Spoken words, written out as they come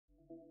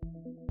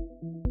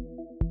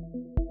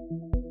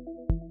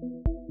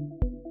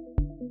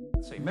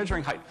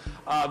measuring height.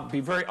 I'll be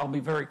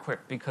very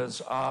quick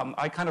because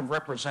I kind of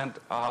represent.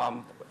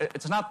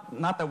 It's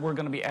not that we're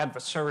going to be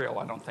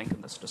adversarial, I don't think,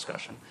 in this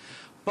discussion,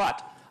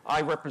 but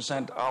I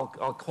represent. I'll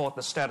call it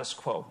the status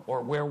quo,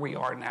 or where we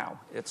are now.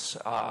 It's.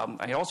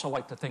 I also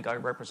like to think I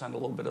represent a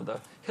little bit of the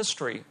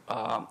history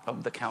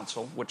of the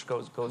council, which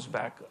goes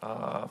back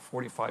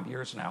 45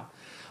 years now.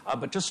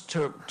 But just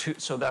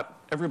so that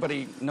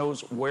everybody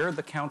knows where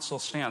the council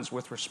stands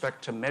with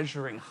respect to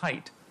measuring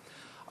height.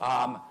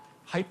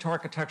 Height to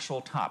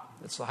architectural top.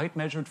 It's the height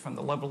measured from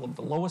the level of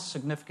the lowest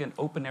significant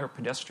open-air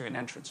pedestrian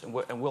entrance, and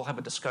we'll have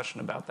a discussion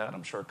about that,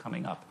 I'm sure,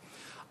 coming up.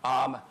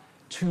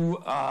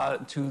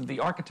 To the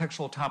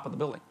architectural top of the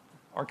building.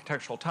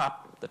 Architectural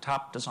top, the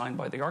top designed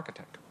by the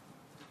architect.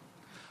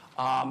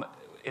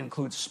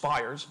 Includes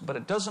spires, but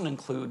it doesn't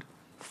include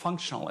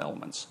functional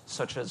elements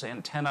such as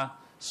antenna,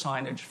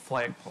 signage,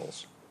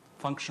 flagpoles,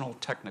 functional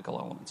technical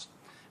elements.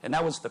 And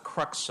that was the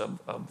crux of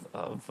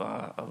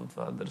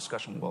the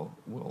discussion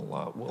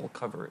we'll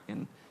cover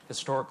in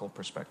historical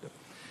perspective.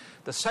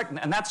 The second,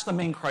 and that's the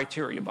main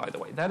criteria, by the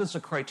way. That is the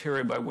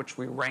criteria by which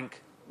we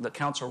rank, the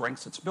council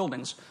ranks its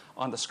buildings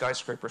on the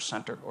skyscraper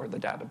center or the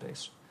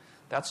database.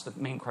 That's the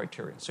main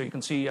criteria. So you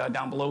can see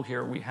down below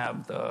here we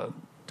have the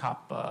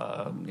top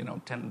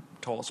 10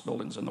 tallest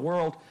buildings in the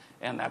world,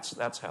 and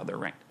that's how they're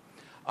ranked.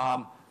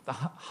 The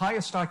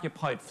highest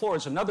occupied floor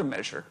is another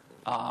measure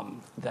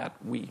that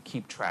we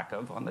keep track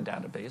of on the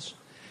database.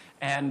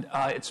 And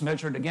it's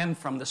measured again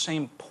from the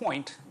same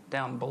point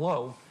down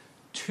below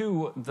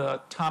to the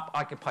top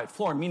occupied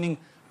floor, meaning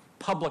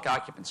public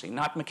occupancy,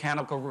 not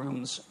mechanical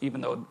rooms, even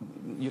though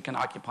you can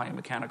occupy a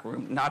mechanical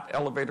room, not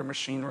elevator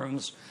machine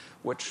rooms,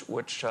 which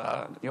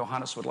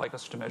Johannes would like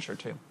us to measure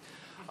too.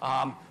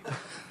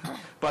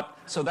 But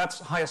so that's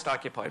highest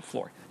occupied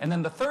floor. And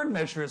then the third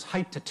measure is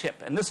height to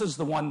tip. And this is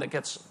the one that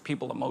gets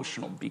people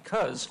emotional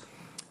because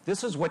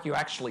this is what you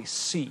actually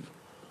see.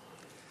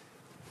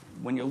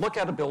 When you look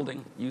at a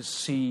building, you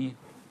see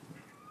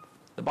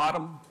the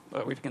bottom,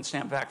 if you can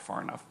stand back far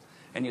enough,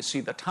 and you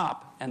see the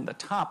top. And the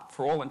top,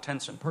 for all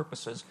intents and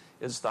purposes,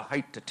 is the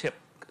height to tip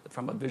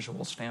from a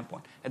visual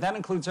standpoint. And that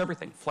includes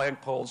everything,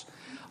 flagpoles,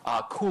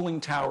 cooling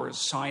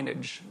towers,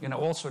 signage,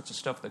 all sorts of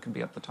stuff that could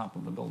be at the top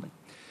of the building.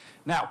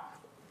 Now,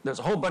 there's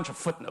a whole bunch of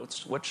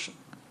footnotes, which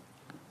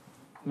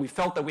we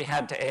felt that we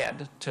had to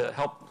add to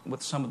help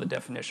with some of the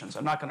definitions.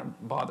 I'm not going to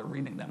bother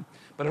reading them.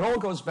 But it all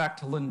goes back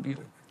to Lynn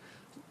Beadle.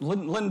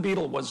 Lynn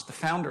Beadle was the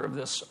founder of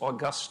this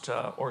august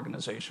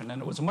organization, and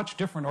it was a much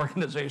different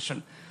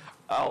organization,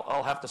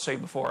 I'll have to say,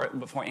 before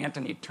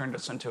Antony turned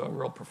us into a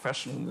real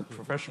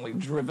professionally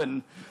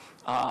driven,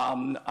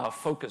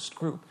 focused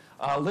group.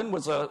 Lynn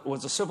was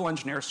a civil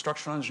engineer,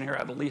 structural engineer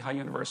at Lehigh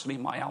University,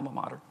 my alma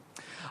mater.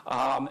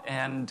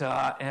 And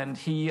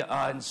he, in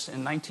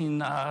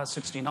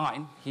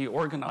 1969, he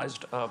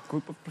organized a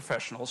group of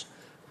professionals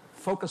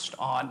focused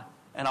on,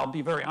 and I'll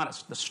be very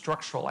honest, the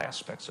structural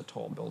aspects of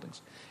tall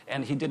buildings.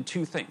 And he did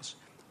two things.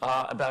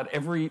 About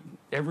every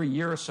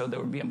year or so, there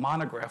would be a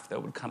monograph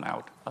that would come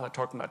out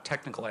talking about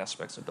technical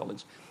aspects of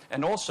buildings.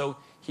 And also,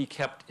 he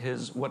kept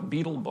his, what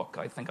Beadle book,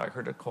 I think I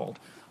heard it called,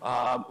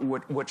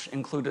 which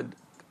included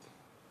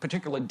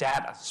particular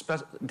data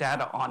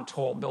on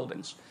tall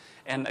buildings.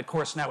 And of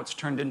course, now it's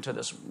turned into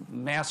this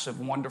massive,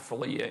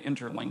 wonderfully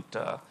interlinked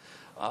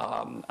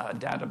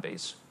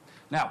database.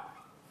 Now,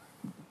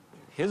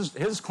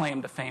 his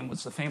claim to fame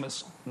was the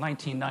famous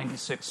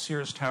 1996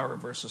 Sears Tower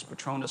versus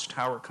Petronas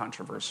Tower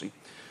controversy,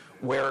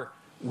 where,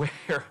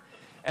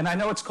 and I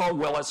know it's called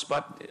Willis,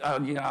 but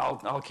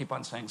I'll keep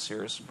on saying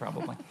Sears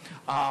probably,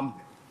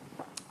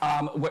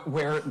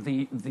 where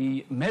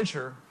the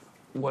measure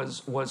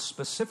was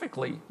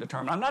specifically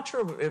determined. I'm not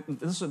sure if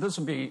this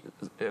would be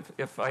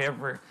if I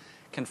ever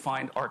can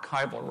find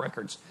archival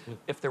records,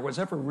 if there was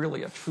ever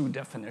really a true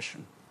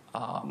definition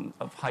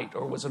of height,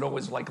 or was it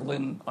always like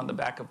Lynn on the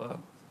back of a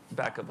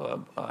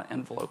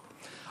envelope?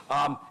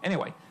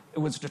 Anyway, it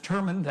was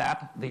determined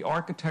that the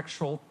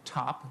architectural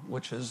top,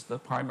 which is the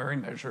primary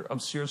measure of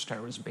Sears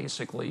Tower, is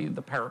basically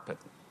the parapet.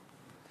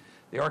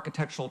 The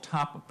architectural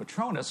top of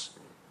Petronas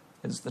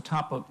is the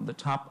top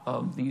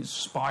of these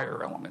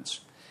spire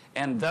elements.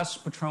 And thus,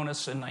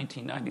 Petronas in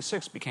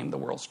 1996 became the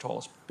world's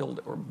tallest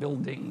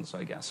buildings,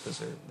 I guess,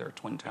 because they're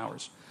twin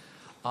towers.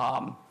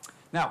 Now,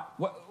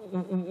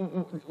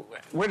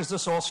 where does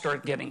this all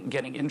start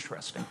getting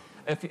interesting?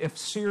 If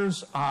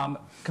Sears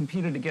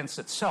competed against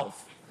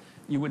itself,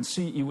 you would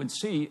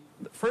see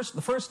the first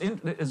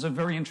is a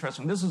very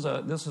interesting. This is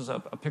a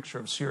picture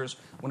of Sears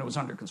when it was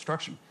under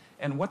construction.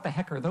 And what the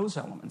heck are those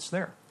elements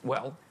there?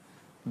 Well,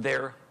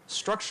 they're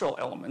structural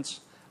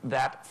elements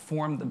that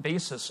form the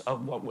basis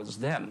of what was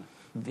then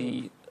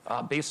the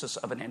basis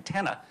of an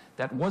antenna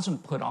that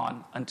wasn't put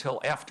on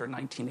until after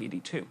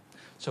 1982.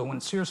 So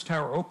when Sears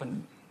Tower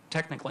opened,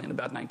 technically in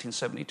about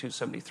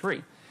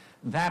 1972-73,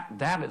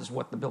 that is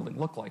what the building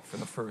looked like for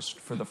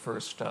the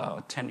first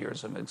 10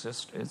 years of its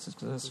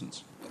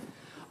existence.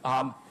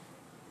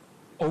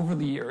 over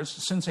the years,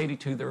 since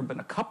 82, there have been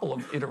a couple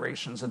of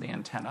iterations of the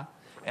antenna.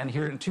 And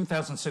here in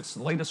 2006,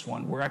 the latest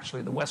one, where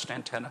actually the west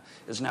antenna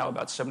is now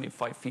about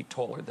 75 feet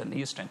taller than the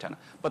east antenna.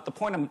 But the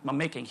point I'm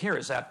making here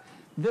is that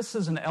this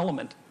is an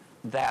element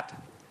that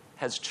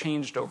has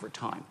changed over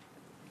time.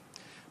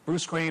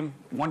 Bruce Graham,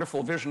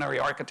 wonderful visionary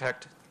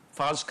architect,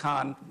 Faz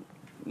Khan,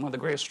 one of the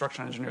greatest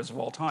structural engineers of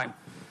all time,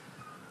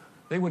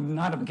 they would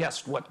not have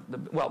guessed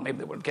well, maybe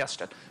they would have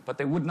guessed it, but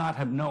they would not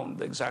have known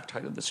the exact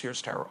height of the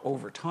Sears Tower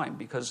over time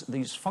because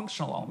these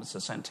functional elements,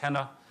 this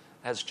antenna,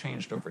 has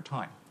changed over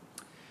time.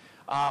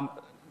 My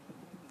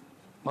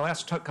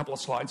last couple of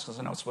slides, because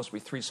I know it's supposed to be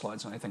 3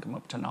 slides, and I think I'm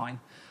up to 9.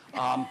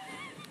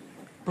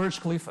 Burj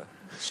Khalifa,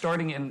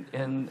 starting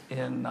in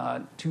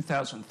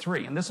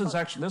 2003, and this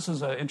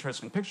is an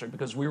interesting picture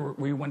because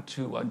we went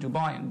to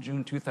Dubai in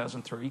June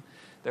 2003.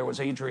 There was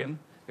Adrian,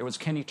 there was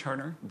Kenny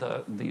Turner,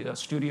 the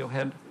studio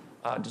head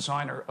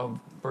designer of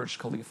Burj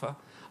Khalifa.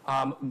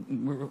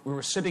 We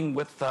were sitting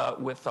with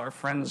our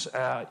friends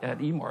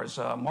at EMAR's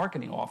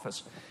marketing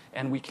office,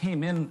 and we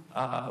came in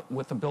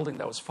with a building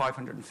that was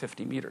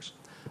 550 meters.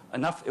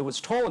 It was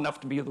tall enough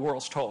to be the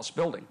world's tallest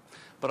building,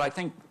 but I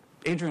think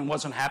Adrian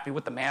wasn't happy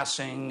with the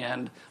massing,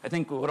 and I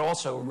think we would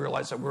also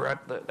realize that we're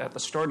at the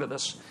start of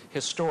this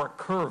historic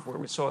curve where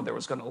we saw there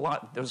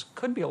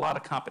could be a lot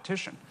of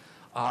competition.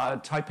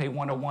 Taipei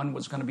 101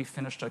 was going to be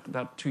finished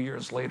about 2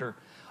 years later.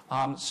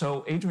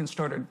 So Adrian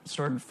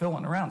started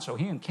filling around. So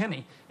he and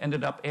Kenny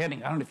ended up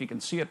adding, I don't know if you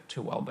can see it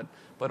too well,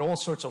 but all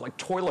sorts of like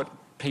toilet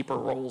paper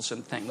rolls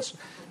and things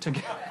to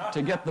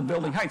get the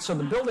building height. So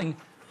the building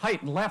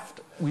height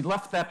we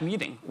left that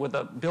meeting with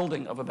a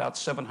building of about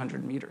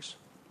 700 meters.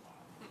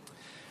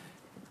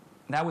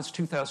 That was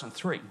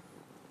 2003.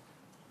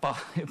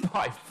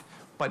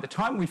 By the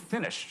time we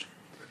finished,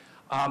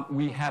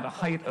 we had a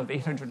height of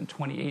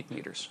 828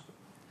 meters.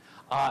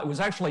 It was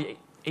actually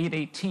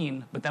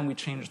 818, but then we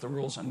changed the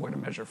rules on where to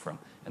measure from,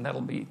 and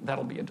that'll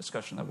be a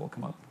discussion that we'll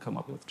come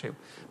up with too.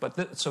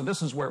 But so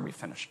this is where we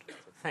finished.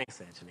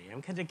 Thanks, Antony. I'm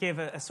going to give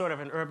a sort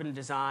of an urban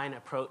design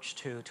approach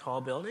to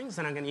tall buildings,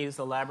 and I'm going to use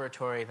the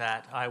laboratory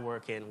that I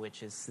work in,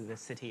 which is in the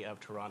city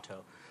of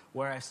Toronto,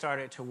 where I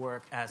started to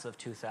work as of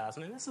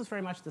 2000. And this is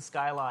very much the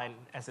skyline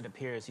as it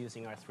appears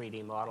using our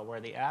 3D model,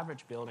 where the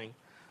average building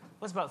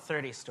was about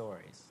 30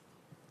 stories.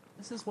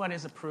 This is what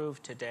is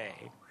approved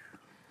today.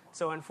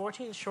 So in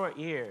 14 short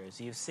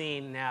years, you've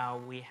seen now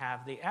we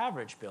have the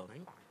average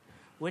building,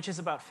 which is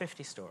about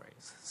 50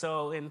 stories.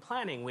 So in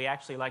planning, we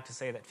actually like to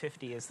say that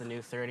 50 is the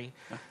new 30,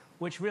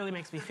 which really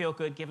makes me feel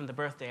good given the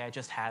birthday I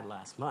just had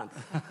last month.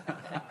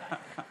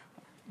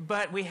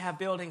 But we have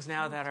buildings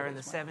now that are in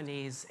the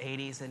 70s,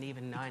 80s, and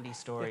even 90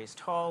 stories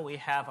tall. We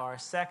have our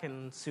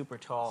second super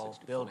tall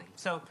building.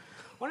 So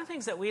one of the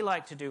things that we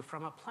like to do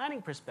from a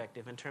planning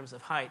perspective in terms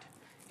of height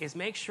is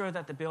make sure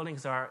that the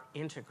buildings are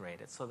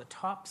integrated. So the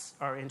tops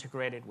are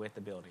integrated with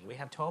the building. We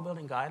have tall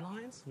building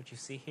guidelines, which you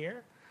see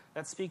here,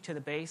 that speak to the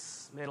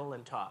base, middle,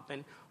 and top.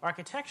 And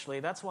architecturally,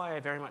 that's why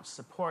I very much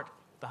support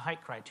the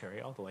height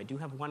criteria, although I do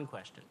have one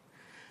question,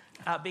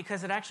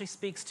 because it actually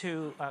speaks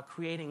to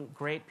creating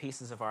great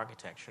pieces of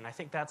architecture. And I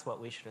think that's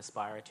what we should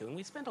aspire to. And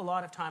we spend a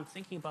lot of time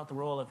thinking about the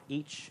role of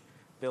each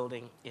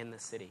building in the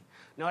city.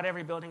 Not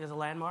every building is a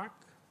landmark.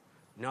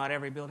 Not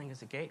every building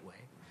is a gateway.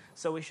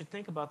 So we should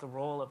think about the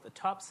role of the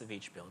tops of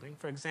each building.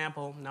 For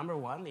example, number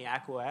 1, the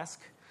Aquasque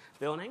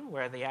building,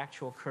 where the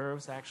actual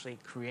curves actually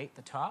create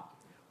the top.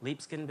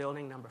 Leapskin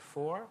building, number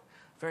 4.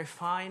 Very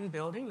fine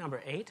building,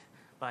 number 8,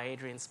 by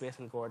Adrian Smith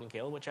and Gordon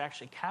Gill, which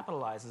actually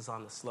capitalizes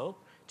on the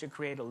slope to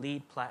create a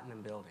LEED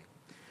platinum building.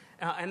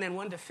 And then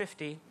 1 to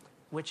 50,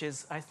 which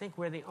is, I think,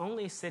 we're the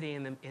only city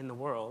in the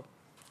world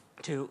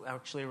to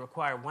actually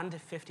require 1 to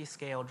 50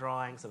 scale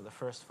drawings of the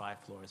first 5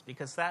 floors,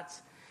 because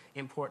that's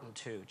important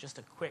too. Just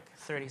a quick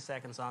 30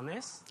 seconds on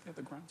this.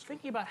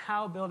 Thinking about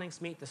how buildings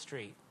meet the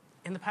street.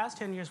 In the past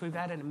 10 years, we've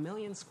added 1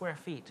 million square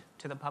feet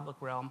to the public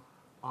realm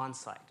on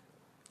site,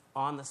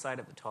 on the site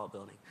of the tall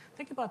building.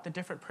 Think about the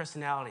different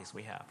personalities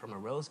we have, from a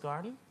rose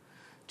garden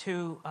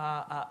to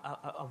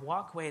a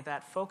walkway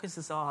that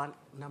focuses on,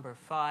 number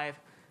 5,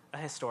 a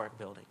historic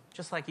building.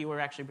 Just like you were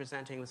actually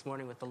presenting this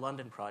morning with the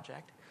London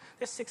project.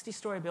 There's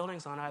 60-story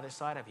buildings on either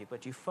side of you,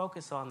 but you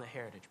focus on the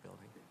heritage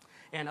building.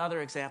 And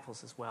other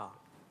examples as well.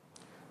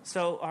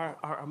 So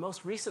our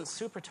most recent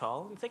super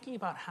tall, I'm thinking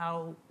about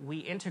how we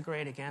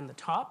integrate, again, the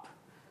top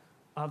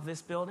of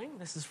this building.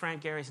 This is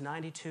Frank Gehry's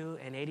 92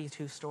 and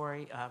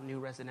 82-story new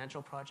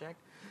residential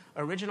project.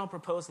 Original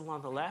proposal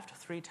on the left,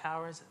 3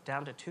 towers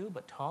down to 2,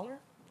 but taller.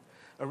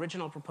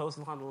 Original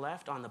proposal on the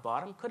left, on the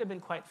bottom, could have been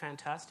quite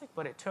fantastic,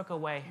 but it took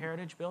away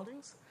heritage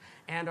buildings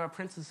and our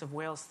Princess of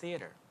Wales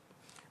Theatre.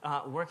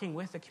 Working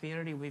with the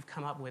community, we've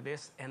come up with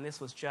this, and this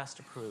was just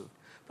approved.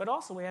 But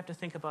also, we have to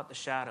think about the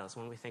shadows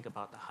when we think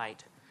about the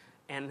height.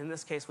 And in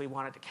this case, we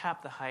wanted to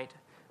cap the height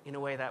in a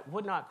way that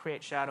would not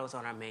create shadows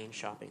on our main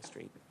shopping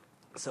street.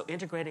 So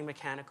integrating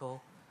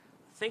mechanical,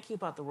 thinking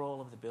about the role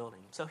of the building.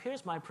 So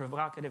here's my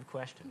provocative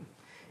question.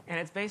 And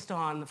it's based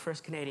on the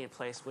first Canadian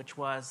Place, which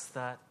was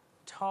the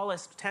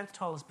 10th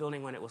tallest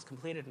building when it was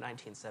completed in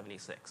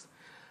 1976.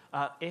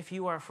 If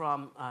you are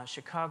from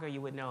Chicago,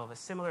 you would know of a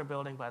similar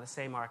building by the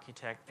same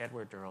architect,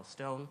 Edward Durrell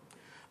Stone.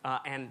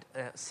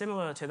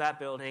 Similar to that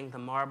building, the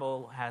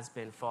marble has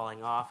been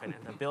falling off, and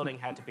the building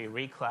had to be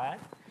reclad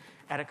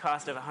at a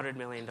cost of $100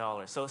 million.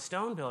 So a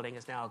stone building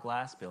is now a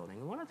glass building.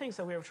 And one of the things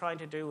that we were trying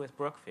to do with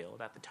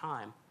Brookfield at the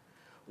time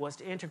was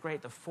to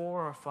integrate the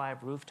 4 or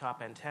 5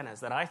 rooftop antennas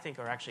that I think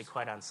are actually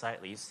quite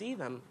unsightly. You see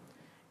them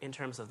in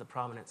terms of the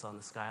prominence on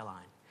the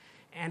skyline.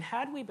 And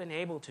had we been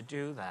able to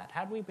do that,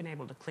 had we been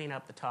able to clean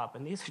up the top,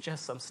 and these are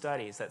just some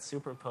studies that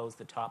superimpose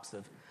the tops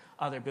of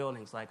other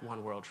buildings like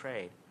One World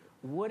Trade,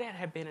 would it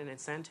have been an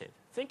incentive,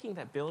 thinking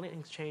that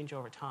buildings change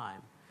over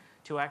time,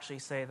 to actually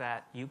say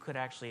that you could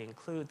actually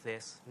include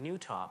this new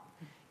top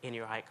in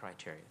your height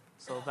criteria?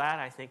 So that,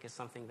 I think, is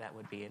something that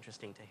would be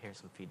interesting to hear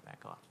some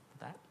feedback on.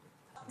 That?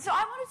 So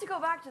I wanted to go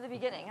back to the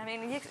beginning. I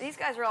mean, these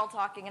guys are all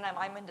talking, and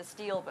I'm into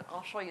steel, but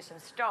I'll show you some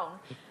stone.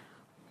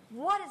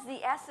 What is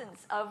the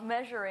essence of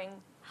measuring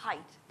height?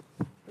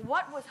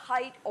 What was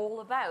height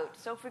all about?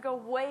 So if we go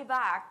way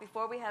back,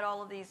 before we had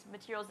all of these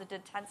materials that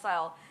did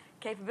tensile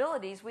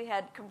capabilities, we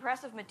had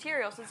compressive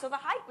materials, and so the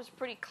height was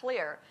pretty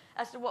clear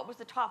as to what was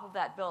the top of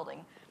that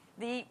building.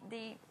 The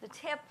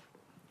tip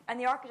and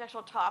the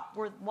architectural top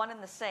were one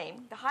and the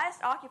same. The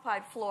highest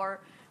occupied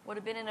floor would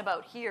have been in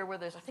about here, where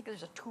I think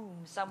there's a tomb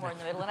somewhere in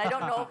the middle, and I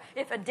don't know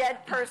if a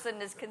dead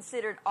person is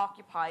considered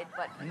occupied,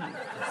 but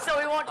so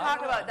we won't talk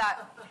about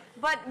that.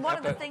 But one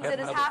of the things that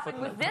has happened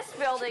with this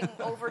building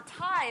over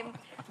time,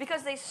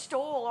 because they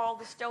stole all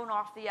the stone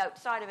off the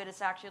outside of it,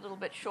 it's actually a little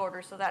bit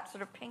shorter, so that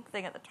sort of pink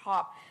thing at the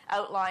top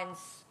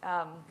outlines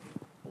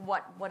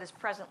what is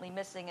presently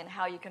missing and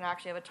how you can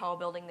actually have a tall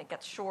building that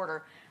gets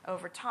shorter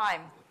over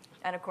time.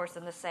 And, of course,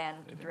 then the sand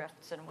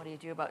drifts, and what do you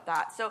do about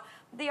that? So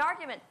the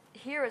argument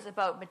here is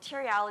about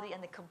materiality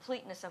and the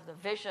completeness of the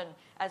vision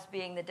as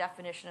being the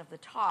definition of the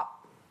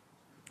top.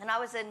 And I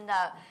was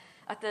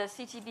at the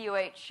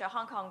CTBUH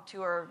Hong Kong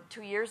tour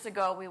 2 years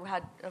ago. We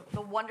had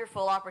the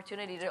wonderful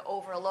opportunity to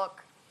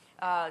overlook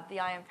the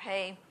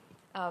IMP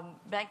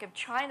Bank of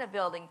China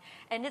building.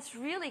 And it's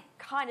really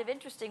kind of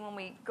interesting when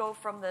we go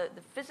from the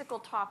physical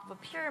top of a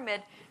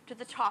pyramid to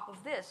the top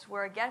of this,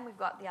 where again we've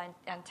got the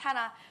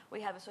antenna,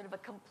 we have a sort of a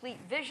complete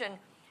vision.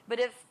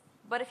 But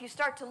if you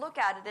start to look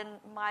at it, and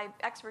my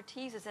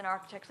expertise is in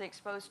architecturally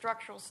exposed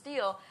structural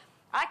steel,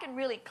 I can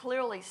really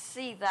clearly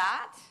see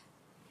that.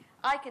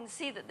 I can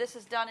see that this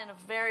is done in a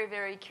very,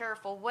 very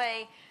careful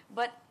way,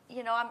 but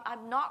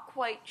I'm not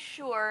quite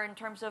sure in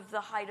terms of the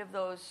height of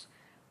those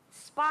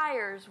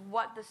spires,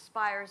 what the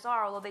spires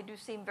are, although they do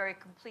seem very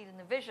complete in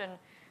the vision,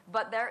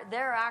 but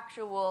their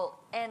actual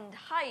end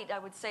height, I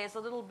would say, is a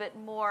little bit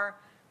more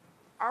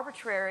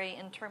arbitrary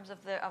in terms of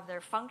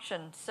their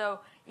function. So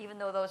even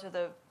though those are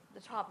the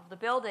top of the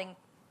building,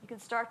 you can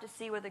start to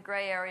see where the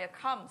gray area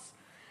comes.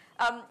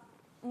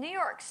 New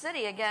York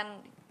City, again,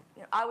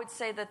 I would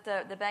say that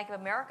the Bank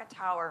of America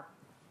Tower,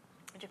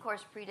 which of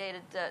course predated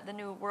the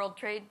New World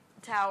Trade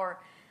Tower,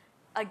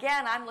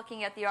 again, I'm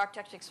looking at the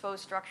architecturally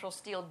exposed structural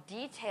steel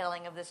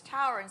detailing of this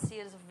tower and see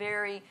it as a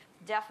very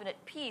definite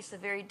piece, a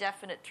very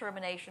definite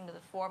termination to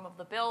the form of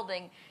the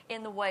building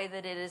in the way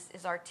that it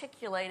is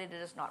articulated.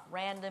 It is not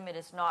random. It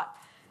is not,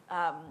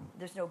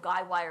 there's no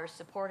guy wires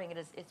supporting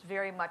it. It's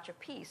very much a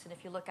piece. And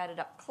if you look at it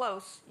up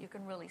close, you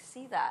can really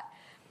see that.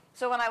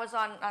 So when I was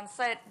on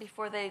site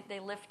before they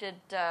lifted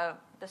the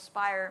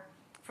spire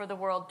for the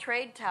World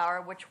Trade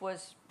Tower, which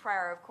was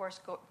prior, of course,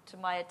 to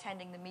my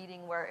attending the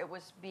meeting where it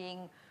was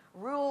being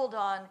ruled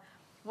on,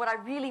 what I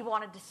really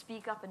wanted to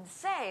speak up and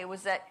say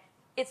was that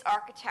it's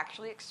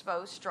architecturally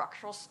exposed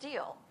structural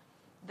steel.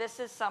 This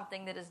is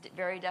something that is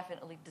very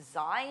definitely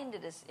designed.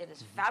 It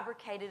is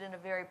fabricated in a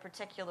very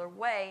particular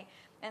way.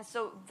 And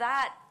so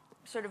that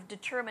sort of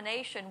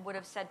determination would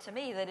have said to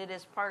me that it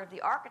is part of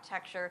the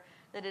architecture,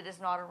 that it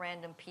is not a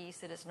random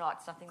piece. It is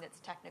not something that's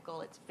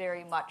technical. It's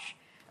very much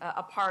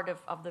a part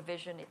of the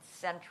vision. It's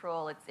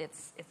central.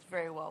 It's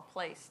very well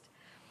placed.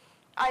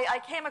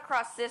 I came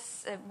across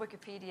this.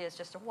 Wikipedia is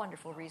just a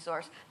wonderful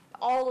resource.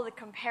 All of the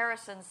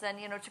comparisons, then,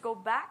 to go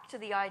back to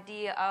the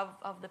idea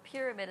of the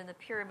pyramid and the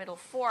pyramidal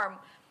form,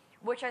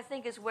 which I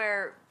think is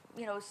where,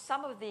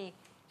 some of the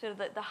sort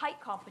of the height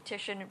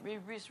competition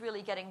is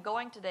really getting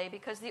going today,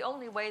 because the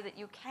only way that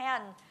you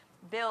can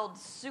build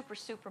super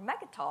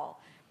megatall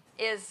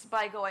is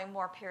by going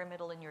more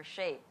pyramidal in your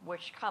shape,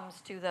 which comes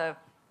to the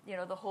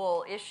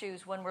whole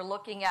issues when we're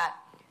looking at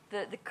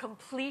the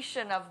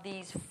completion of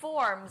these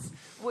forms,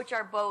 which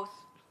are both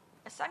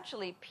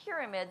essentially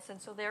pyramids,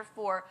 and so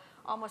therefore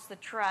almost the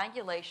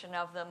triangulation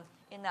of them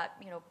in that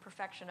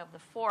perfection of the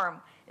form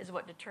is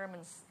what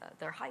determines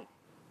their height.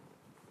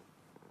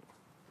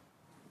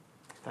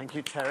 Thank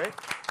you, Terri.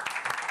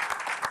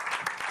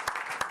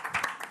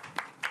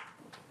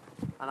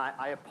 And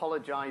I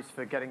apologize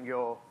for getting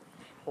your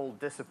whole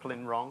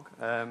discipline wrong.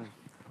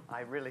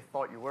 I really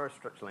thought you were a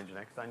structural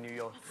engineer because I knew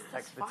your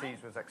expertise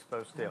was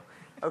exposed steel.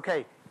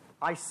 Okay.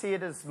 I see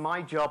it as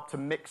my job to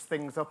mix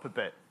things up a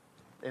bit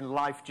in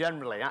life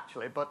generally,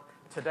 actually, but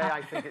today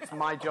I think it's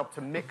my job to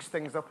mix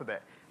things up a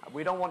bit.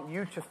 We don't want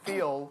you to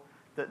feel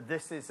that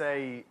this is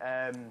a,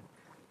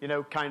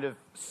 kind of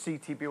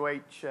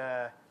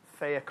CTBUH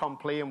fait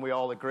accompli, and we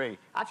all agree.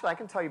 Actually, I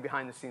can tell you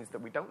behind the scenes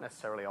that we don't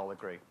necessarily all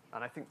agree.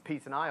 And I think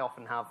Pete and I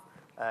often have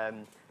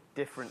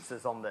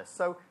differences on this.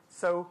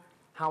 So,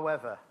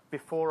 however,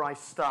 before I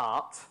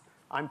start,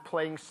 I'm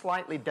playing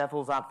slightly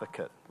devil's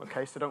advocate,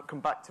 okay? So don't come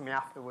back to me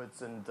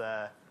afterwards and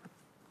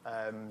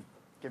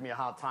give me a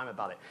hard time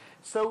about it.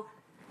 So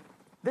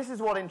this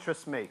is what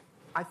interests me.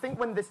 I think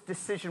when this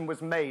decision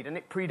was made, and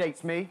it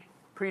predates me,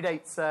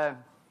 predates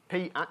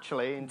Pete,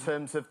 actually, in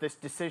terms of this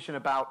decision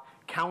about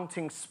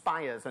counting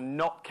spires and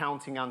not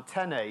counting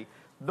antennae,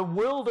 the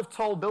world of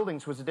tall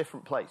buildings was a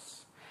different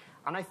place.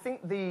 And I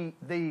think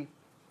the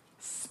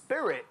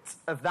spirit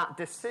of that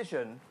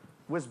decision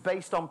was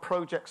based on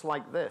projects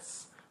like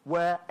this,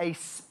 where a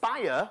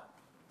spire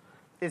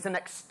is an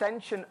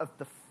extension of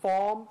the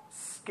form,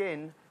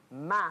 skin,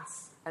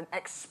 mass, and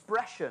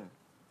expression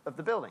of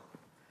the building.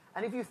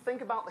 And if you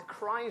think about the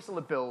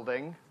Chrysler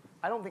building,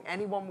 I don't think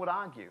anyone would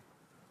argue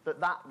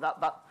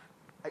that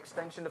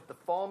extension of the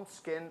form,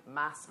 skin,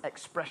 mass,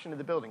 expression of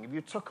the building. If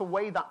you took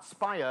away that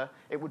spire,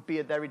 it would be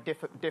a very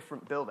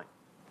different building.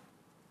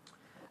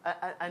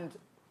 And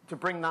to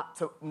bring that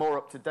to more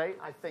up to date,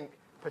 I think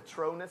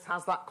Petronas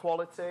has that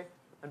quality,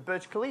 and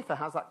Burj Khalifa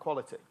has that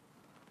quality.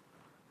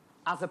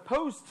 As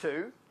opposed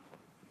to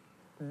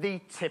the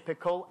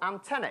typical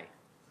antennae,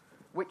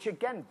 which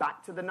again,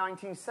 back to the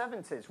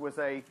 1970s, was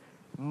a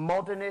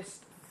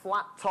modernist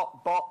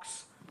flat-top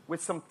box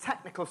with some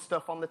technical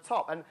stuff on the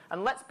top.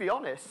 And let's be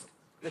honest,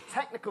 the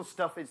technical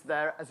stuff is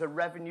there as a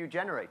revenue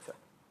generator.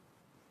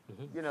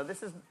 Mm-hmm.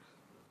 This is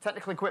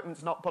technical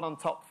equipment's not put on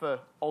top for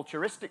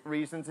altruistic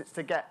reasons. It's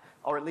to get,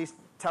 or at least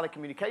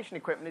telecommunication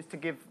equipment is to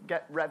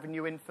get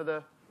revenue in for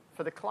the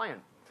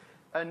client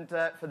and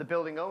for the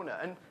building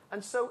owner.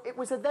 And so it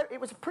was a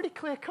pretty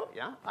clear cut,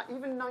 yeah.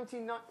 Even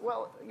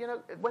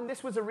when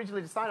this was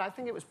originally decided, I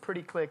think it was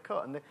pretty clear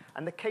cut,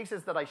 and the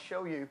cases that I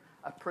show you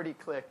are pretty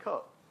clear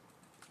cut.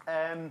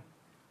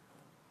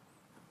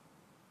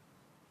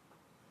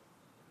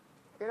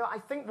 I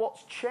think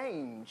what's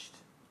changed,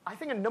 I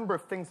think a number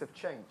of things have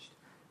changed.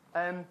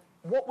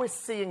 What we're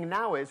seeing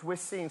now is we're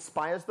seeing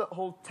spires that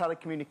hold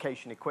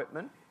telecommunication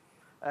equipment.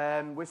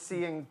 We're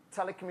seeing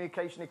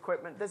telecommunication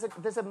equipment.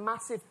 There's a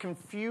massive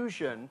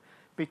confusion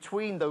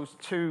between those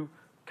two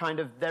kind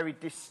of very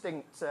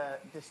distinct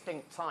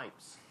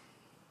types.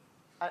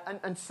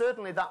 And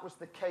certainly that was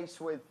the case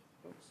with.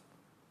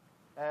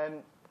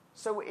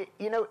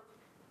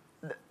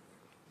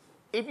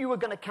 If you were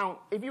going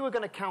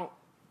to count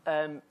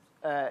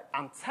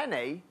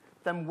antennae,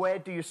 then where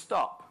do you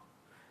stop?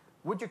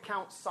 Would you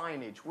count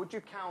signage? Would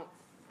you count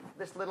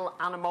this little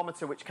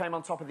anemometer which came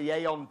on top of the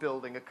Aon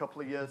building a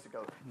couple of years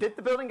ago? Did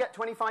the building get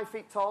 25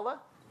 feet taller?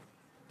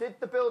 Did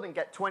the building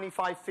get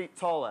 25 feet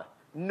taller?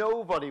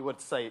 Nobody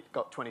would say it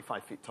got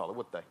 25 feet taller,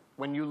 would they?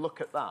 When you look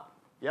at that,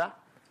 yeah?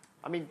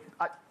 I mean,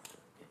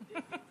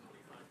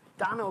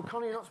 Dan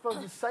O'Connor, you're not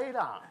supposed to say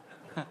that.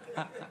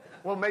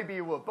 Well, maybe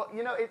you would, but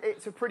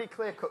it's a pretty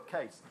clear-cut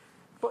case.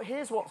 But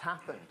here's what's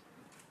happened.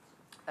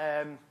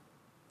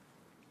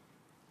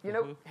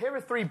 Here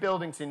are 3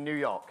 buildings in New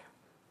York.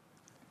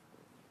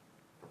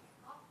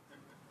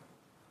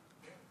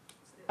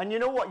 And you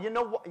know what? You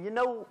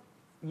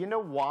know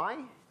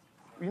why?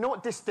 You know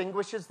what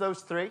distinguishes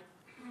those 3?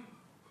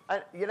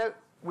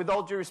 With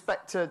all due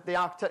respect to the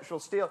architectural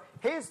style,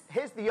 here's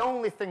the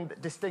only thing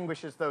that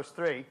distinguishes those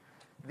 3.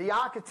 The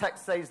architect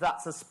says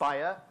that's a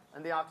spire,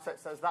 and the architect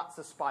says that's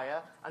a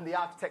spire, and the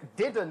architect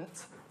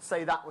didn't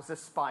say that was a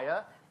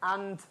spire,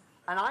 and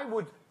I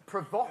would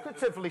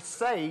provocatively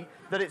say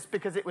that it's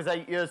because it was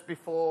 8 years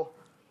before,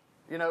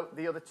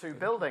 the other 2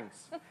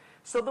 buildings.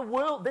 So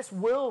this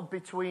world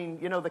between,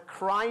 the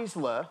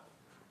Chrysler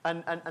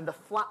and the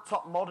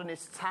flat-top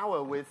modernist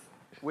tower with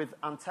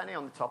antennae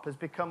on the top has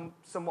become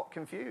somewhat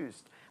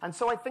confused. And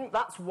so I think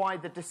that's why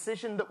the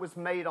decision that was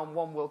made on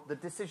One World, the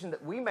decision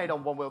that we made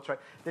on One World Trade,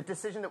 the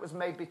decision that was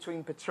made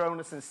between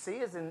Petronas and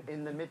Sears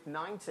in the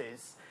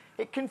mid-90s,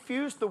 it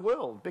confused the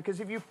world.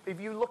 Because if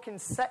you look in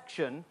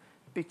section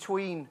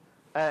between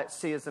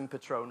Sears and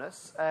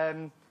Petronas,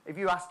 if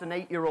you asked an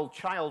 8-year-old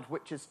child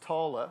which is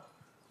taller,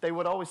 they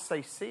would always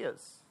say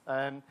Sears.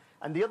 And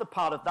the other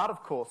part of that,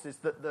 of course, is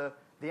that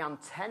the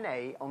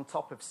antennae on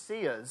top of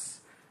Sears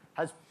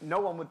no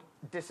one would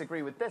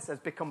disagree with this, has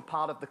become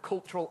part of the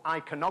cultural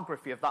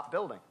iconography of that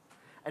building.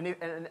 And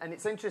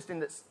it's interesting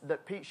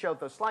that Pete showed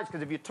those slides,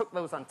 because if you took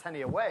those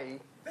antennae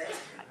away,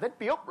 there'd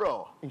be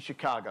uproar in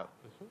Chicago.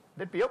 Mm-hmm.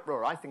 There'd be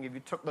uproar, I think, if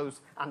you took those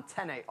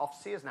antennae off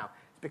Sears now.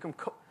 It's become...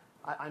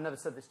 I never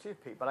said this to you,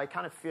 Pete, but I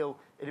kind of feel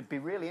it'd be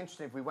really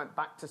interesting if we went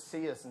back to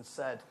Sears and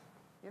said,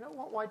 you know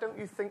what, why don't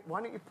you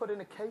put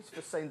in a case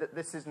for saying that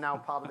this is now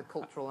part of the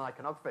cultural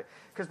iconography?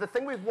 Because the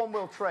thing with One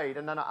World Trade,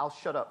 and then I'll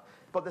shut up,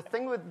 but the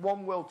thing with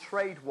One World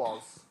Trade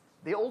was,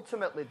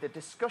 ultimately the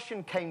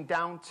discussion came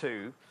down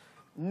to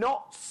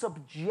not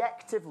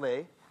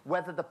subjectively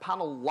whether the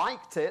panel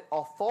liked it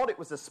or thought it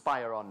was a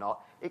spire or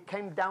not. It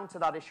came down to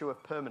that issue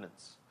of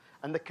permanence.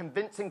 And the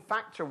convincing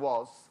factor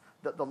was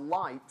that the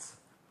light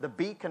the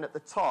beacon at the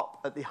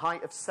top at the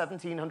height of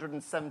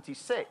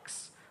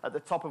 1,776 at the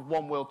top of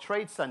One World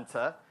Trade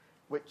Center,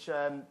 which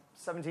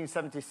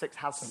 1776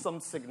 has some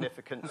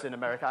significance in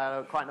America. I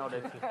don't quite know what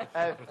it is.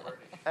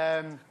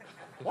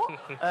 What?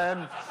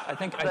 I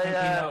think he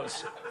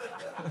knows.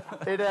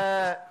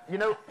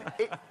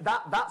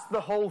 That's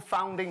the whole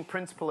founding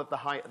principle of the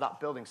height of that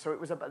building. So it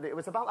was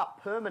about that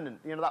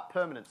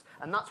permanence,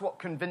 and that's what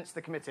convinced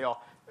the committee, or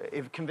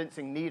if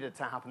convincing needed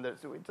to happen. That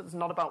it's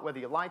not about whether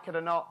you like it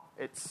or not.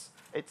 It's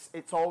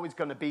always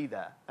going to be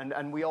there,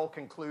 and we all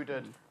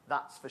concluded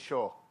that's for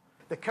sure.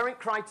 The current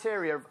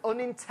criteria have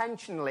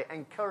unintentionally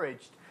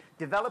encouraged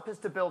developers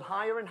to build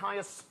higher and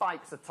higher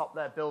spikes atop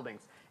their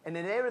buildings. In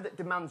an area that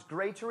demands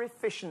greater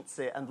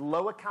efficiency and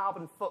lower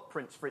carbon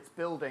footprints for its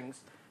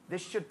buildings,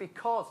 this should be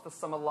cause for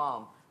some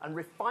alarm and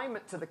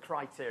refinement to the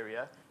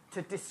criteria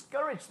to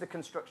discourage the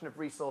construction of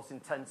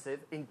resource-intensive,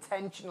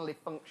 intentionally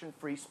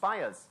function-free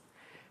spires.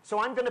 So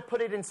I'm going to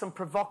put it in some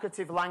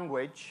provocative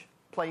language,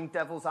 playing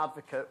devil's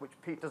advocate, which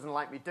Pete doesn't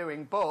like me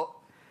doing, but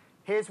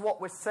here's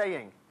what we're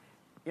saying.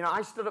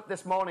 I stood up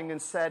this morning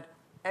and said,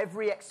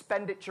 every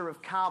expenditure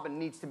of carbon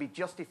needs to be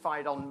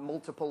justified on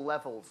multiple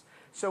levels.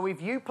 So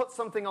if you put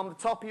something on the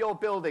top of your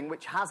building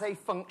which has a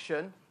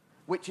function,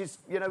 which is,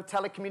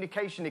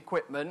 telecommunication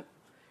equipment,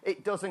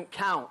 it doesn't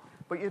count.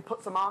 But you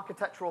put some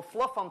architectural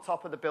fluff on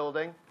top of the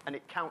building, and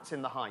it counts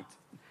in the height.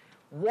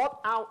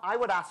 I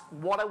would ask,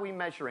 what are we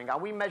measuring? Are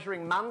we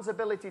measuring man's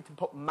ability to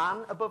put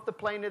man above the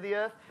plane of the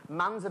earth,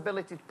 man's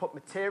ability to put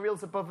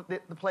materials above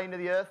the plane of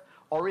the earth,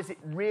 or is it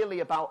really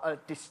about a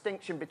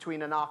distinction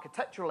between an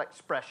architectural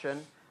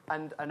expression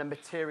and a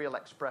material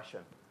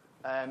expression?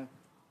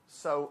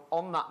 So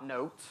on that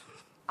note,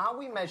 are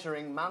we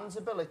measuring man's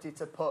ability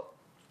to put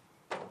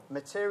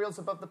materials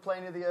above the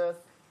plane of the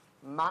earth,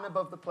 man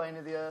above the plane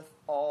of the earth,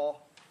 or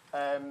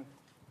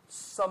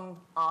some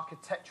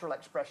architectural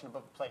expression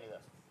above the plane of the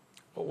earth?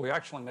 But we're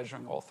actually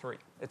measuring all three.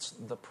 It's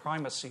the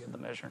primacy of the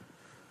measure.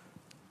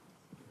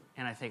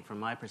 And I think from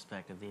my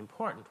perspective, the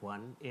important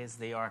one is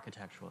the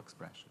architectural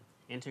expression,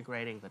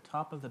 integrating the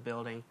top of the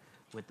building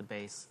with the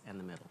base and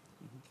the middle.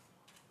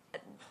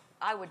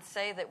 I would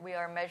say that we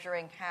are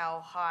measuring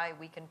how high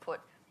we can put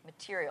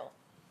material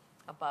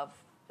above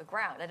the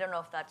ground. I don't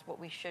know if that's what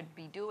we should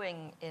be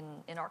doing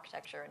in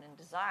architecture and in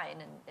design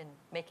and in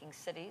making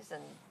cities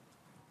and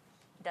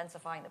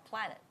densifying the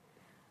planet.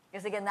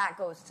 Because again, that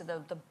goes to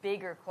the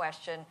bigger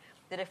question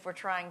that if we're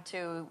trying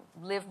to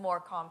live more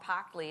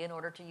compactly in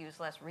order to use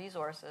less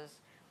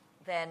resources,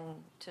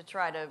 then to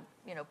try to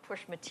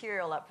push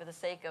material up for the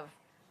sake of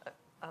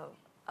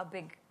a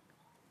big,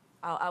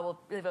 I will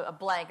leave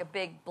a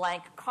big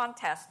blank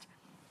contest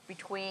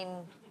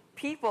between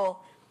people,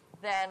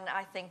 then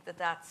I think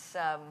that's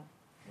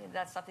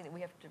something that we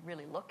have to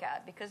really look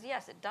at, because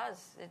yes,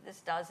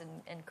 this does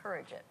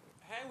encourage it.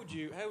 How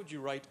would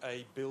you rate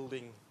a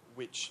building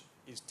which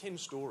is 10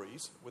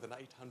 stories with an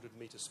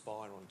 800-metre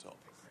spire on top?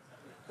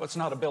 Well, it's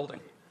not a building.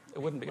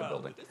 It wouldn't be a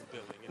building. It's a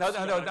building.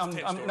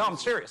 No, I'm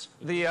serious.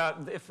 The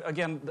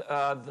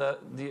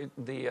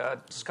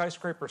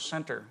Skyscraper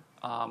Center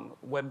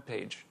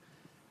webpage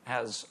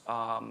has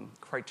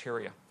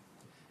criteria.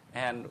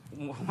 And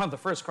one of the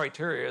first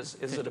criteria is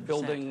it a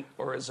building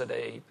or is it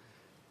a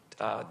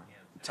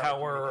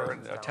tower or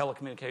a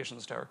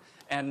telecommunications tower?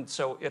 And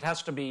so it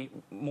has to be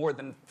more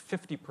than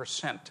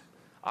 50%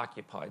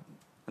 occupied,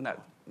 and that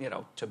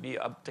to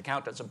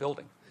count as a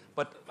building.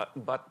 But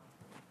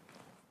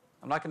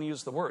I'm not going to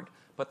use the word.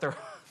 But there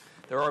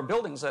are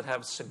buildings that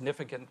have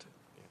significant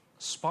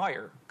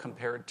spire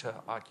compared to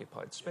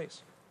occupied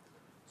space.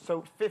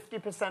 So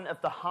 50%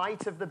 of the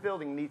height of the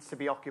building needs to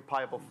be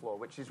occupiable floor,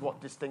 which is what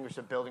distinguishes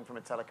a building from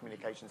a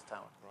telecommunications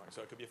tower. Right,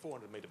 so it could be a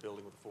 400-metre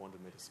building with a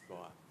 400-metre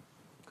spire.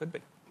 Could be.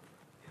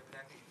 Yeah, but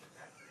I think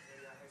that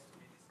area has to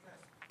be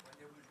discussed. When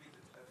there will be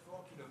a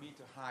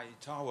 4-kilometre high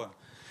tower,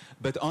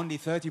 but only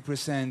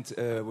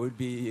 30% will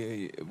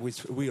be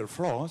with real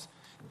floors,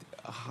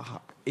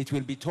 it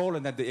will be taller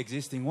than the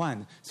existing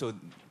one. So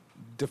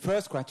the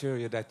first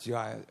criteria that you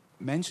are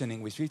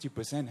mentioning with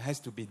 50% has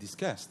to be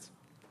discussed.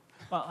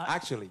 Well,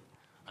 actually.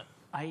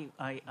 I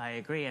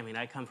agree. I mean,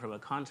 I come from a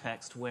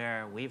context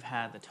where we've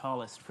had the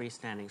tallest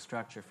freestanding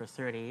structure for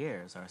 30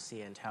 years, our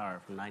CN Tower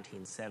from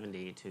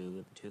 1970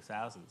 to the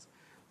 2000s.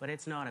 But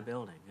it's not a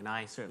building, and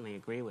I certainly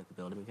agree with the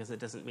building because it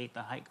doesn't meet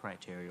the height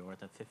criteria or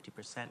the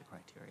 50%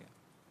 criteria.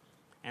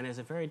 And there's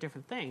a very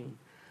different thing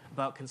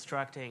about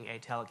constructing a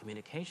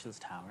telecommunications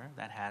tower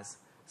that has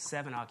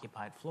 7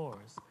 occupied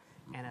floors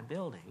and a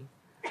building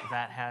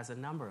that has a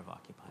number of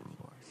occupied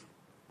floors.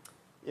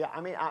 Yeah,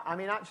 I mean,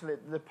 actually,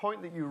 the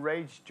point that you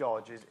raised,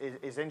 George,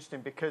 is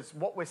interesting because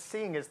what we're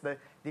seeing is the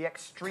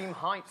extreme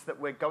heights that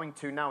we're going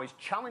to now is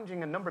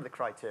challenging a number of the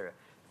criteria.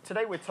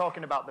 Today we're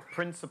talking about the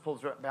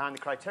principles behind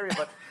the criteria,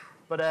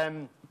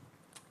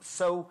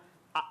 so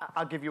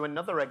I'll give you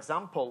another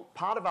example.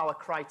 Part of our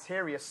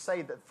criteria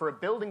say that for a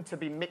building to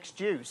be mixed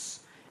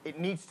use, it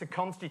needs to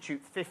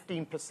constitute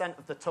 15%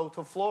 of the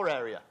total floor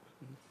area.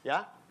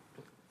 Yeah?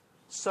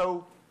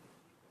 So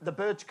the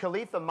Burj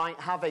Khalifa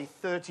might have a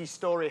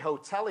 30-story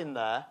hotel in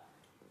there,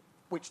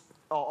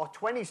 or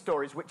 20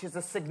 stories, which is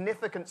a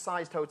significant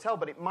sized hotel,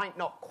 but it might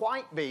not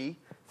quite be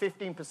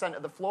 15%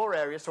 of the floor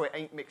area, so it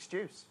ain't mixed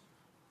use.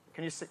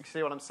 Can you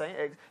see what I'm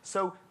saying?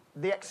 So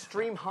the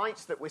extreme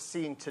heights that we're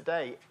seeing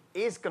today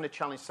is going to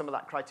challenge some of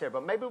that criteria,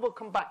 but maybe we'll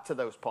come back to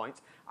those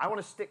points. I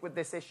want to stick with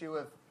this issue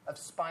of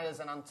spires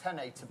and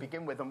antennae to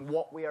begin with and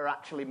what we are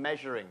actually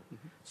measuring.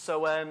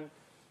 So,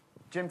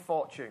 Jim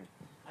Fortune.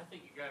 I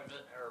think you guys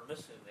are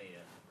missing the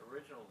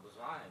original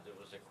design. It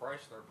was a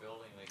Chrysler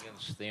building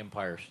against the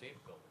Empire State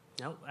Building.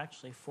 No,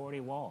 actually 40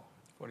 wall.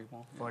 40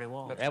 wall. 40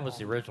 wall. That was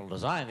the original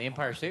design. The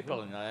Empire State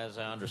Building, as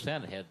I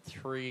understand it, had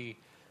 3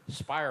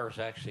 spires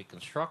actually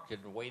constructed,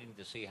 waiting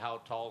to see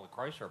how tall the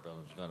Chrysler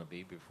building was going to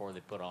be before they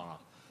put on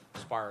a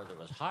spire that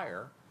was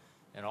higher.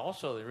 And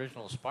also, the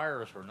original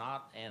spires were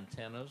not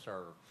antennas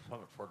or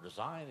for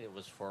design. It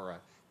was for an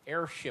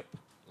airship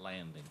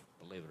landing,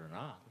 believe it or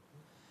not.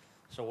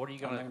 So what are you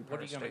going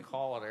to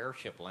call an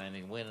airship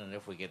landing when and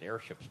if we get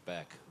airships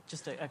back?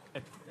 Just a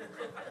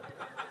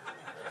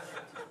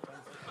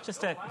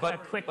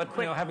quick. But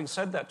you know, having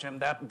said that, Jim,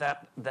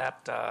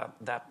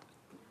 that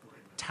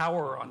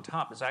tower on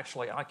top is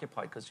actually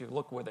occupied, because you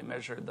look where they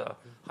measured the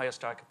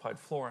highest occupied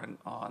floor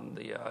on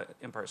the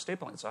Empire State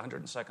Building. It's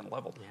 102nd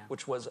level,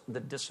 which was the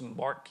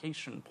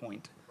disembarkation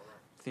point,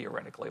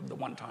 theoretically, of the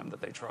one time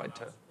that they tried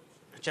to.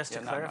 Just to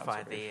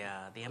clarify, the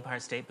Empire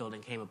State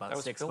Building came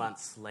about 6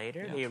 months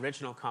later. Yeah. The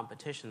original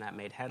competition that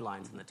made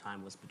headlines in the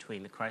time was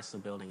between the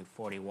Chrysler Building and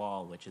 40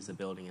 Wall, which is a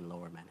building in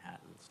Lower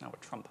Manhattan. It's now a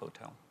Trump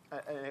hotel.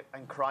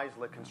 And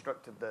Chrysler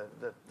constructed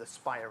the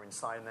spire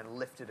inside and then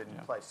lifted it in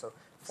place. So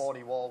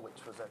 40 Wall,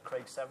 which was a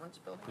Craig Severance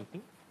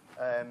building.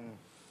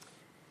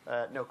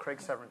 No,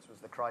 Craig Severance was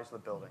the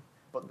Chrysler building.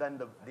 But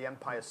then the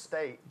Empire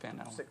State, Van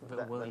Allen.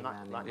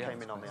 that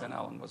came in on the Van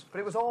Allen was. But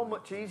it was all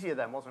much easier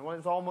then, wasn't it? Well, it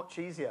was all much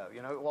easier.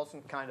 You know, it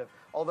wasn't kind of.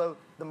 Although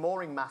the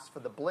mooring mast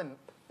for the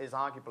blimp is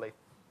arguably,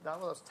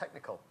 that's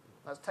technical.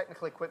 That's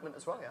technical equipment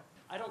as well, yeah.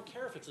 I don't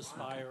care if it's a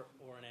spire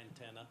or an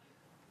antenna.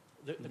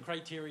 The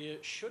criteria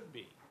should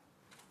be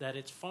that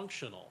it's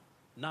functional,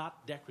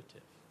 not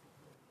decorative.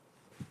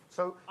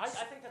 So I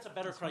think that's a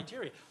better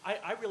criteria.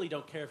 I really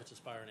don't care if it's a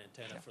spire and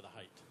antenna for the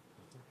height.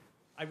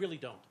 I really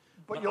don't.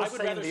 But you're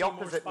saying the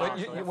opposite.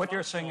 What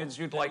you're saying is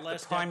you'd like the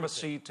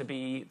primacy to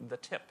be the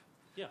tip.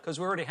 Yeah. Because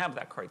we already have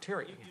that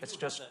criteria. It's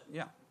just,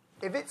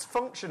 If it's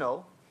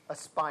functional, a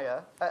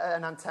spire,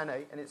 an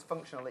antenna, and it's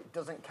functional, it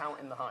doesn't count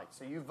in the height.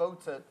 So you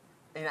voted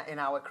in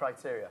our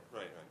criteria.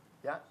 Right.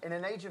 Yeah? In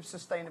an age of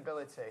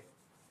sustainability,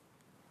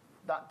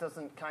 that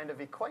doesn't kind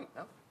of equate,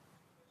 no?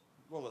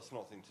 Well, that's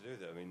nothing to do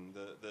there. I mean,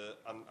 the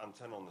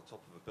antenna on the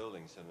top of a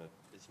building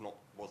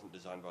wasn't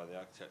designed by the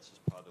architects as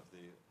part of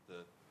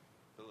the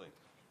building.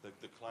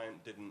 The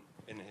client didn't,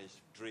 in his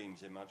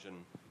dreams,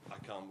 imagine, I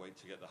can't wait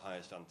to get the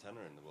highest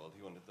antenna in the world.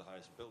 He wanted the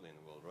highest building in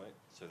the world, right?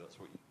 So that's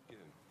what you give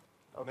him.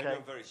 Okay. Maybe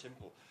I'm very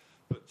simple,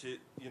 but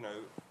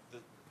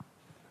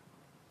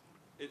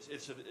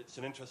it's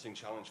an interesting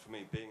challenge for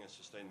me, being a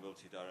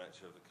sustainability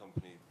director of a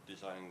company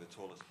designing the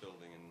tallest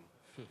building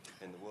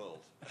in the world.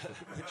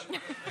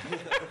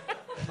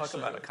 Talk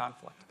about a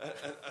conflict.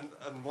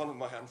 And one of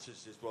my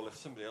answers is, well, if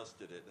somebody else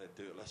did it, they'd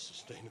do it less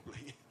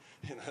sustainably.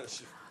 It's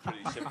a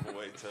pretty simple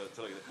way to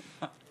look at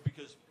it.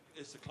 Because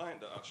it's the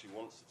client that actually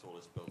wants the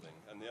tallest building,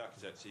 and the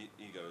architect's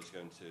ego is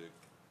going to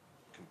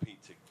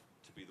compete to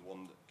be the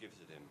one that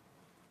gives it him.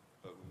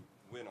 But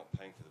we're not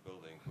paying for the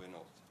building. We're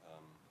not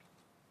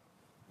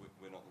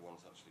the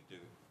ones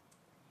actually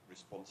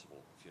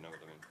responsible, if you know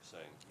what I mean, for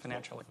saying.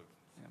 Financially. For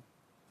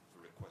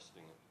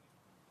requesting it.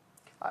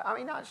 I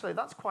mean, actually,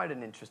 that's quite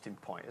an interesting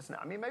point, isn't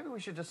it? I mean, maybe we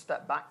should just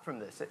step back from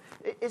this.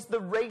 Is the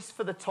quest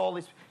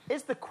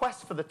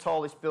for the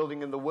tallest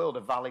building in the world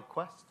a valid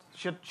quest?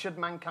 Should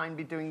mankind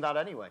be doing that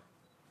anyway?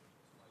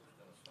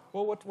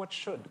 Well, what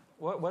should?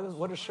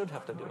 What does should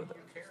have to do with it?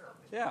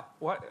 Yeah.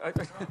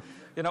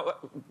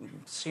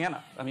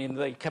 Siena. I mean,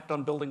 they kept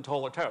on building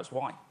taller towers.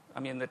 Why? I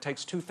mean, it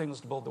takes 2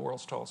 things to build the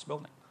world's tallest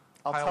building.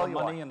 I'll pile tell of you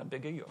money why. and a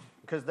big ego.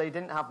 Because they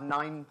didn't have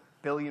 9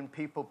 billion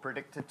people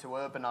predicted to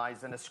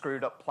urbanize in a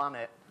screwed up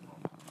planet.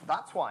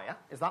 That's why, yeah?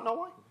 Is that not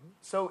why?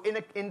 So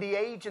in the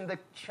age and the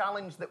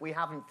challenge that we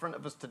have in front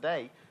of us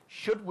today,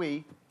 should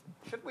we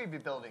be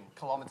building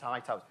kilometre high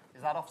towers?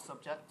 Is that off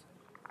subject?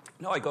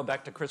 No, I go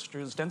back to Chris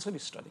Drew's density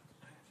study.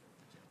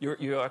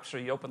 You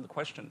actually opened the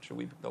question, should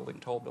we be building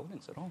tall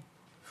buildings at all?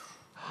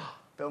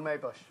 Bill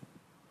Maybush.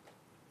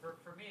 For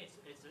me,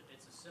 it's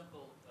a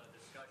simple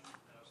discussion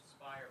of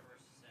spire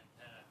versus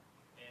antenna,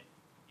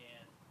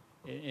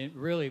 and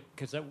really,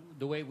 because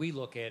the way we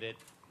look at it,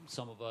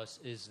 some of us,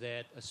 is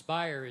that a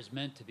spire is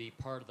meant to be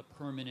part of the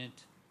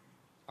permanent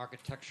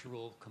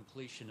architectural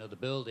completion of the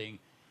building,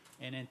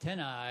 and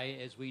antennae,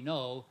 as we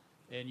know,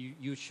 and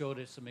you showed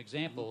us some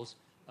examples,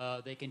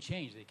 they can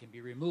change, they can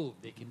be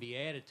removed, they can be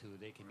added to,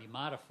 they can be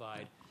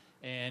modified,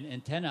 and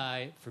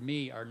antennae, for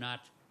me, are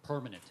not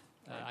permanent.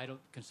 I don't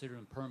consider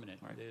them permanent.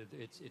 Right.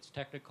 It's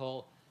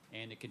technical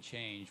and it can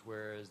change,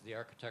 whereas the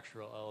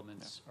architectural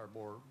elements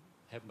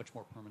have much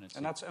more permanency.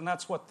 And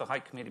that's what the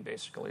Height Committee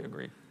basically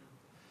agreed.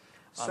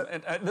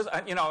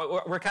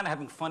 We're kind of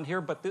having fun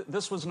here, but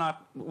this was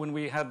not, when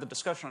we had the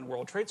discussion on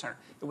World Trade Center,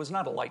 it was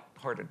not a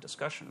light-hearted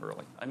discussion,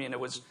 really. I mean, it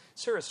was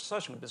serious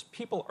discussion because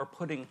people are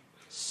putting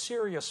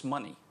serious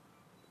money,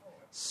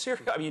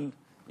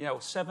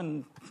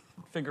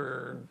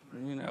 seven-figure,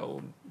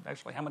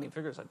 actually how many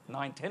figures?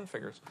 9, 10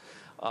 figures,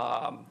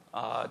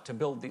 to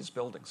build these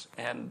buildings.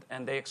 And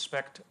they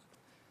expect,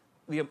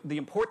 the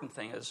important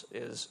thing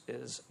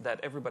is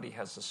that everybody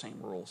has the same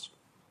rules.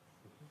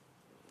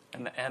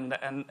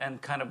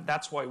 And kind of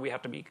that's why we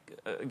have to be,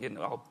 again,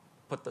 I'll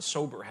put the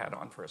sober hat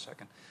on for a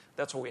second.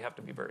 That's why we have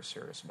to be very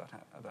serious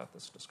about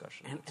this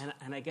discussion.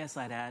 And I guess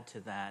I'd add to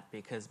that,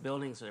 because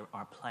buildings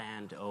are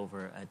planned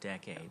over a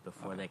decade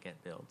before they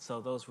get built. So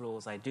those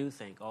rules, I do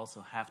think,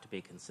 also have to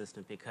be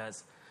consistent,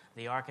 because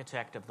the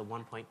architect of the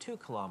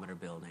 1.2-kilometer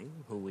building,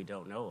 who we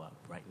don't know of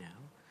right now,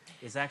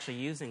 is actually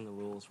using the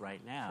rules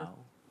right now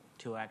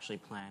to actually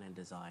plan and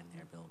design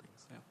their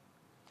buildings. Yeah.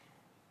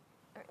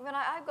 When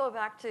I go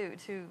back to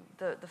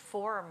the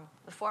form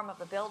of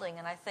the building,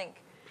 and I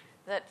think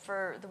that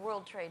for the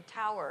World Trade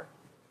Tower,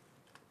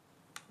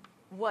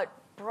 what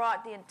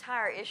brought the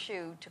entire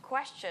issue to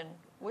question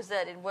was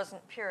that it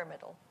wasn't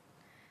pyramidal,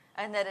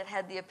 and that it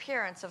had the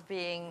appearance of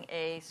being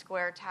a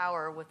square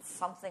tower with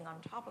something on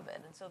top of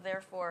it. And so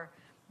therefore,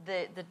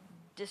 the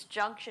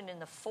disjunction in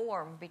the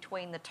form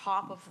between the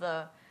top of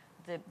the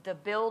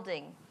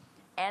building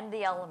and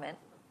the element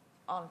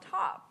on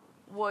top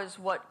was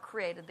what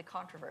created the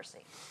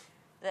controversy.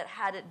 That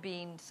had it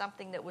been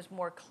something that was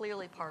more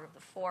clearly part of the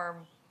form,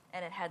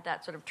 and it had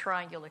that sort of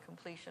triangular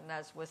completion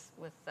as with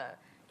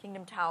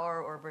Kingdom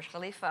Tower or Burj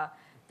Khalifa,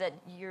 that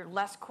you're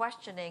less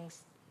questioning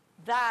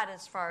that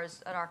as far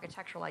as an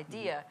architectural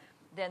idea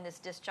than this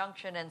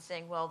disjunction and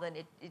saying, well, then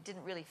it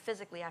didn't really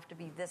physically have to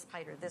be this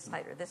height or this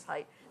height or this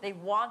height. They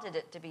wanted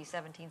it to be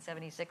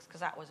 1776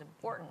 because that was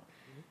important.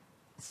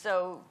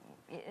 So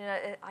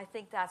I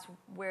think that's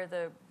where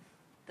the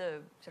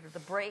sort of the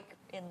break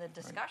in the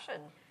discussion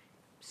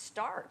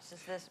starts.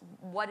 Is this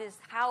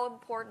how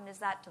important is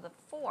that to the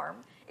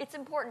form? It's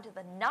important to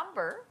the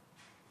number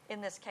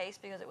in this case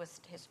because it was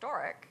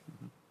historic,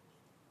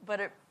 but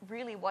it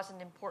really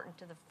wasn't important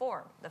to the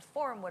form. The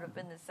form would have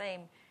been the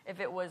same if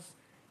it was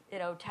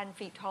 10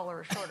 feet taller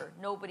or shorter.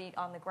 Nobody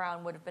on the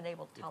ground would have been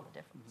able to tell the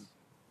difference.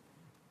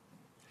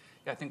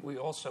 Yeah, I think we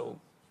also,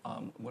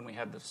 when we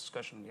had this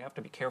discussion, you have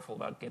to be careful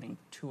about getting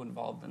too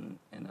involved in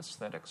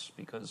aesthetics,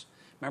 because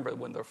remember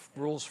when the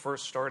rules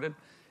first started,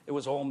 it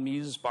was all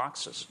mise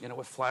boxes,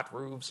 with flat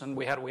roofs, and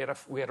we had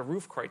a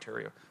roof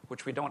criteria,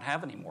 which we don't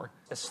have anymore.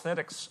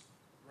 Aesthetics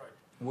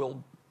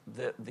will.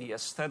 The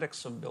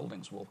aesthetics of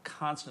buildings will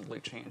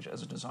constantly change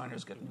as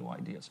designers get new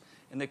ideas,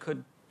 and they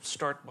could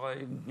start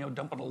by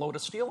dumping a load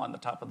of steel on the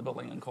top of the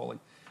building and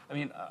calling. I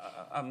mean,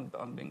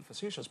 I'm being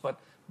facetious, but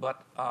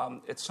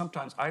it's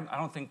sometimes I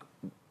don't think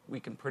we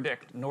can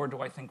predict, nor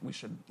do I think we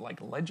should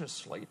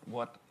legislate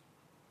what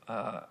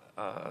the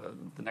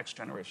next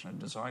generation of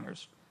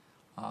designers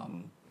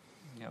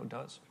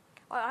does.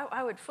 Well,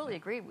 I would fully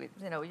agree with,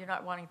 you're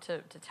not wanting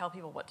to tell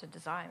people what to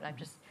design.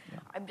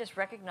 I'm just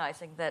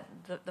recognizing that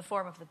the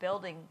form of the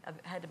building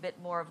had a bit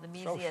more of the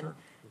Miesian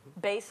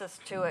basis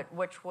to it,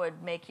 which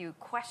would make you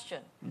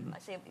question. I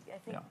think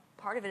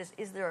part of it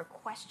is there a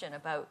question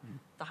about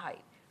the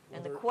height?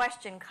 And the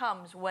question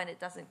comes when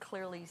it doesn't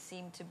clearly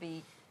seem to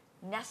be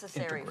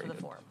necessary for the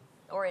form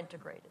or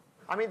integrated.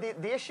 I mean,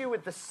 the issue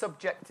with the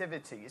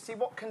subjectivity, you see,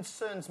 what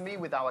concerns me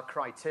with our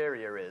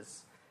criteria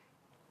is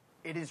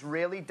it is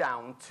really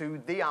down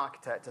to the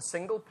architect, a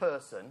single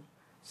person,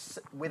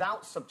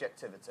 without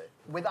subjectivity.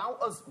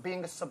 Without us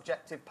being a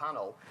subjective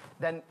panel,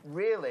 then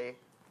really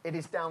it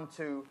is down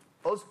to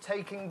us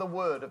taking the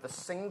word of a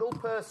single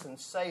person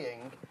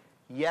saying,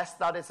 yes,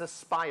 that is a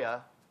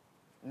spire,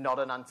 not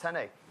an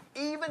antennae.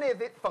 Even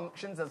if it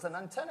functions as an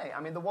antennae.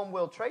 I mean, the One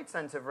World Trade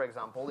Center, for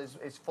example,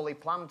 is fully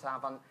planned to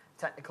have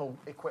technical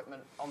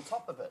equipment on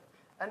top of it.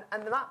 And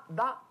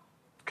that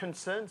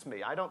concerns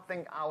me. I don't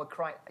think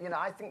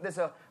I think there's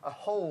a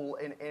hole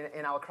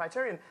in our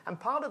criterion. And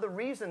part of the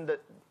reason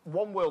that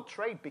One World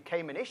Trade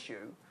became an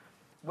issue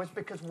was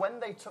because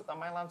when they took,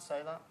 am I allowed to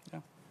say that?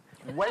 Yeah.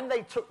 When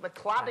they took the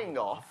cladding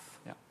off,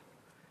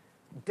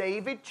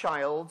 David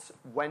Childs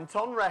went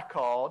on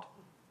record,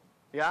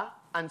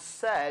 and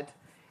said,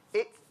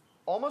 it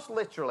almost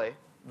literally,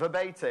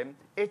 verbatim,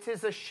 it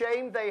is a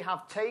shame they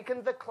have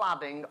taken the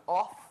cladding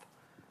off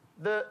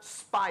the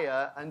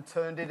spire and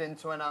turned it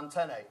into an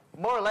antennae.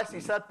 More or less,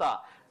 he said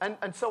that.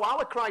 And so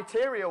our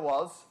criteria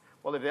was,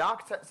 well, if the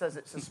architect says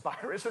it's a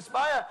spire, it's a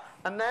spire.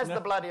 And there's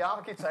the bloody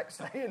architect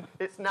saying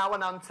it's now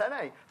an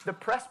antennae. The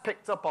press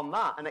picked up on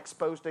that and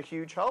exposed a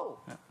huge hole.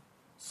 Yeah.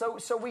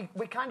 So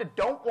we kind of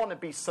don't want to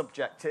be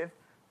subjective,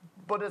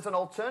 but as an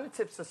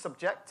alternative to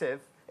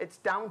subjective, it's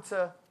down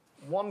to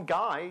one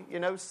guy,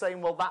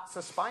 saying, well, that's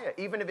a spire,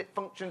 even if it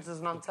functions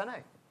as an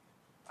antennae.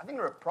 I think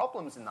there are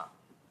problems in that.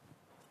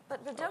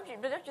 But don't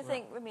you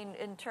think, I mean,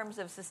 in terms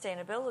of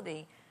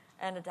sustainability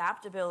and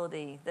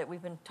adaptability that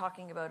we've been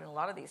talking about in a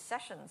lot of these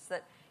sessions,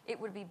 that it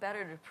would be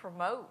better to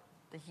promote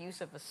the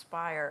use of a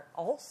spire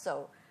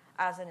also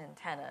as an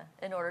antenna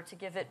in order to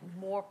give it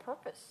more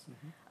purpose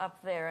up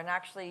there, and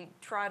actually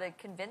try to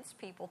convince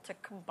people to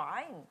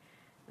combine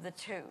the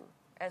two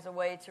as a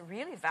way to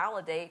really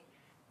validate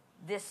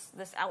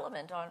this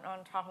element on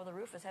top of the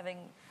roof as having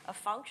a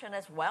function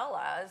as well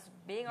as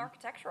being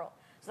architectural.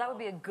 So that would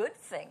be a good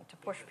thing to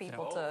push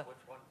people to.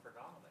 Which one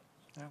predominates?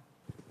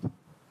 Yeah.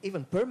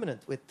 Even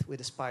permanent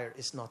with a spire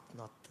is not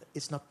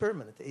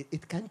permanent.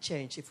 It can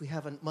change. If we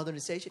have a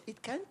modernization,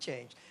 it can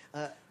change.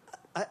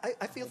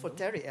 I feel for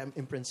Terri,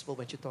 in principle,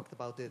 when she talked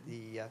about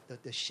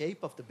the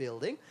shape of the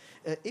building.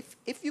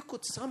 If you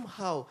could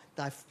somehow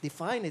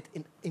define it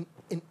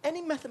in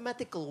any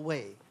mathematical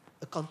way,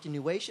 a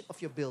continuation of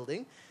your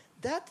building,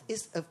 that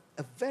is a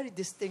very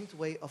distinct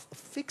way of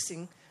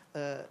fixing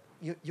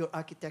your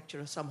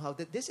architecture somehow.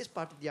 That this is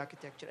part of the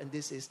architecture, and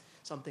this is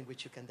something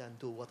which you can then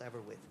do whatever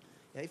with.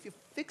 Yeah, if you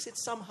fix it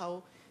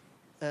somehow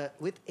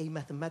with a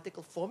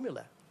mathematical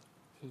formula,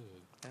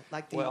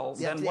 like the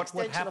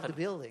extension of the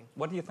building.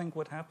 What do you think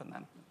would happen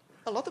then?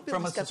 A lot of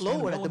buildings get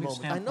lower at the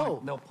moment. I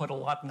know. They'll put a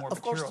lot more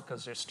material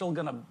because they're still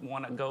going to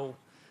want to go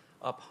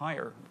up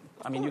higher.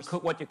 I mean,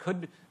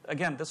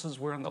 again, this is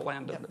we're in the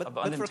land of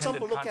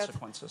unintended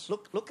consequences.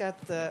 Look at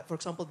for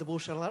example, the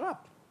Burj Al Arab.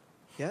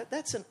 Yeah,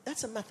 that's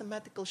a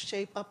mathematical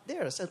shape up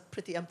there. It's a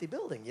pretty empty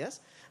building,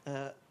 yes,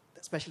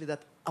 especially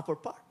that upper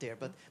part there.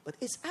 But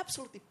it's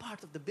absolutely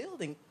part of the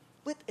building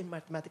with a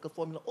mathematical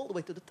formula all the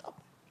way to the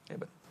top. Yeah,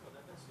 but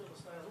that's still a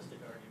stylistic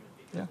argument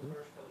because the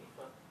Burj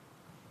Khalifa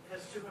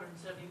has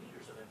 270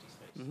 meters of empty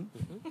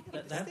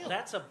space.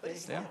 That's a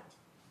big lot.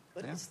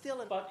 But it's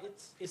still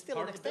it's still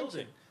part an of the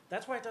building. extension.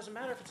 That's why it doesn't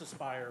matter if it's a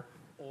spire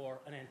or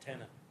an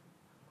antenna.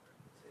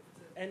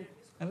 And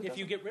if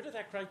you get rid of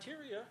that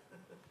criteria,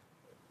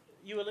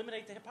 you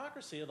eliminate the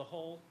hypocrisy of the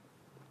whole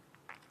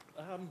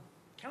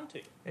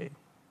counting.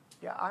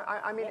 Yeah,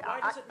 I mean, why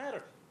does it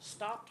matter?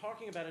 Stop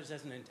talking about it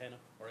as an antenna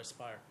or a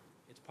spire.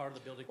 It's part of the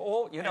building.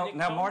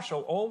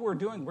 Marshall, all we're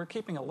doing, we're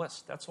keeping a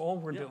list. That's all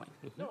we're doing.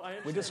 No, I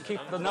understand. We just keep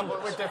the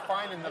numbers. We're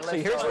defining the list.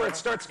 See, here's where it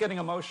starts getting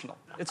emotional.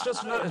 It's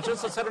just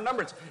a set of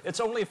numbers. It's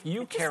only if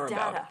you care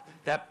about it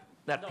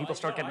that people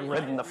start getting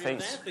red in the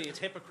face. It's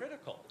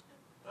hypocritical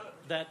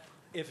that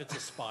if it's a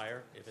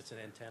spire, if it's an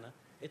antenna,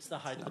 it's the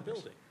height of the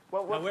building.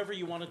 However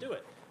you want to do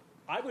it.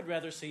 I would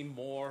rather see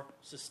more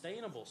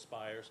sustainable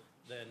spires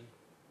than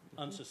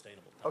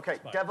unsustainable. Okay,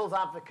 spires. devil's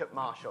advocate,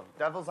 Marshall.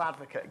 Devil's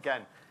advocate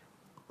again.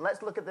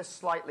 Let's look at this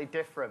slightly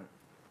different.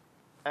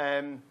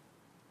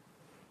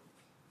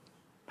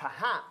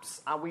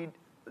 Perhaps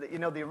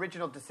the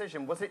original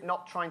decision, was it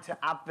not trying to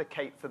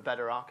advocate for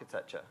better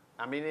architecture?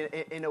 I mean,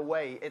 in a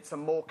way, it's a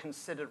more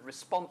considered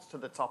response to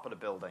the top of the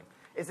building.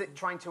 Is it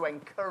trying to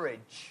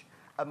encourage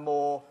a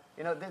more,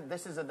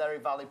 this is a very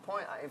valid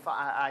point. In fact,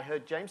 I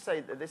heard James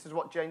say that this is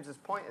what James's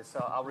point is,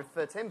 so I'll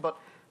refer to him.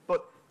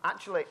 But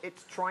actually,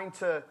 it's trying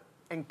to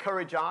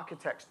encourage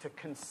architects to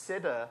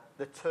consider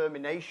the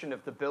termination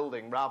of the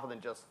building rather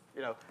than just,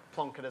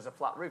 plonk it as a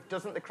flat roof.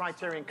 Doesn't the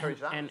criteria encourage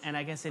that? And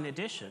I guess in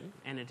addition,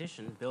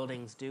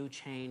 buildings do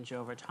change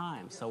over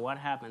time. So what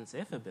happens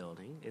if a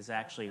building is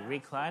actually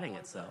recladding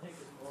itself? I think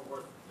it's more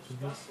worth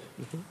discussing.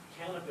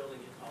 Can a building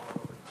get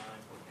taller over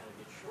time, or can it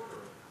get shorter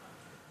over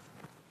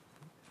time?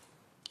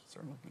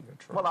 Certainly can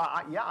get shorter. Well,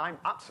 I'm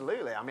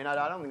absolutely. I mean, I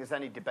don't think there's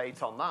any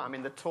debate on that. I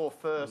mean, the tour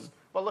first.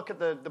 Well, look at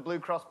the Blue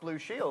Cross Blue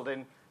Shield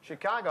in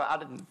Chicago.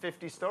 Added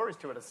 50 stories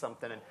to it or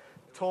something, and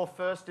tour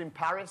first in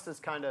Paris is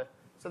kind of.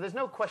 So there's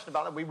no question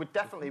about that. We would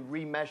definitely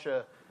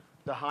remeasure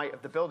the height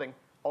of the building,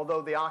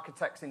 although the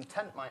architect's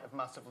intent might have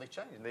massively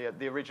changed.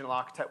 The original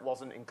architect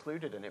wasn't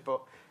included in it.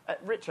 But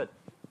Richard,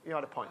 you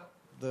had a point.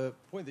 The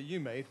point that you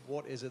made,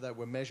 what is it that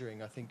we're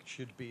measuring, I think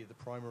should be the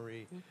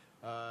primary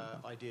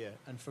idea.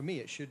 And for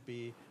me,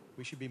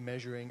 we should be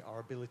measuring our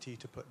ability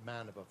to put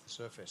man above the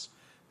surface.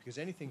 Because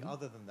anything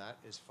other than that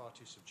is far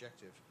too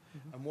subjective.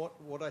 And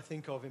what I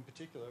think of in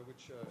particular,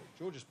 which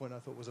George's point I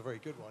thought was a very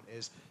good one,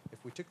 is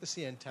if we took the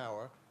CN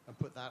Tower and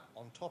put that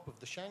on top of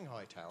the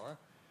Shanghai Tower,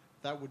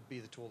 that would be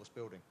the tallest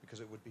building because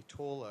it would be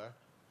taller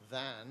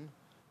than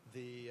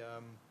the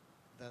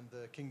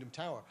Kingdom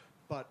Tower.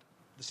 But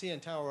the CN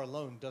Tower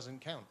alone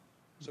doesn't count.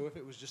 So if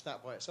it was just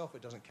that by itself,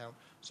 it doesn't count.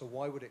 So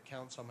why would it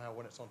count somehow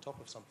when it's on top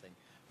of something?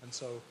 And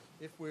so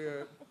if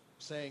we're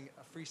saying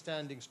a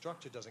freestanding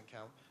structure doesn't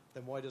count,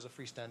 then why does a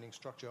freestanding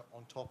structure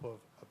on top of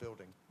a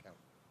building count?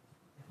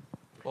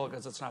 Well,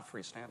 because it's not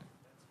freestanding.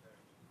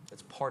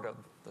 It's part of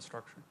the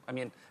structure. I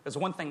mean, there's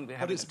one thing we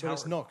have. But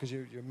it's not, because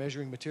you're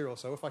measuring material.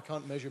 So if I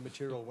can't measure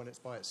material when it's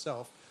by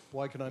itself,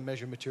 why can I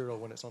measure material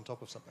when it's on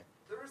top of something?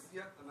 There is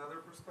yet another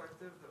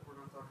perspective that we're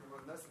not talking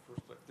about, and that's the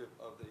perspective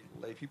of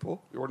the lay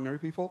people, the ordinary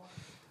people.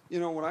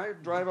 When I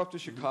drive up to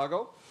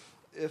Chicago,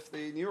 if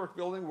the New York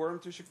building were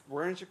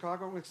in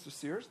Chicago next to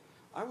Sears,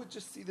 I would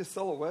just see the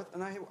silhouette,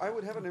 and I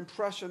would have an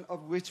impression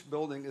of which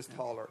building is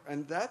taller.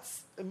 And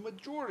that's a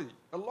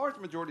large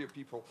majority of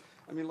people.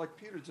 I mean, like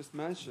Peter just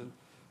mentioned,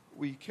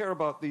 we care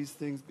about these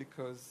things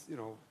because,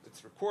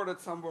 it's recorded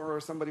somewhere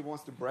or somebody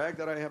wants to brag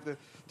that I have the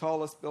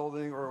tallest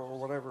building or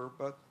whatever.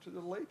 But to the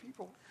lay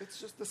people, it's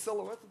just the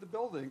silhouette of the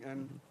building.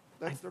 And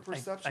That's their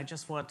perception. I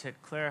just want to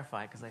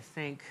clarify, because I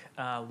think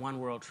One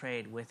World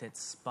Trade with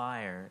its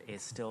spire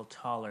is still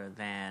taller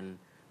than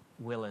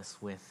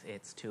Willis with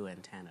its two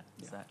antennas.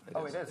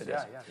 It is.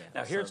 Yeah.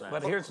 Now here's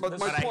but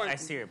my point. I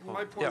see your point.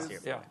 My point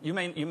is, you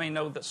may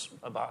know this,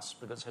 Abbas,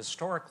 because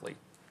historically,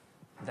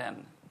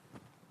 then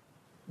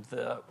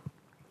the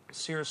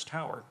Sears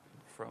Tower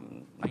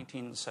from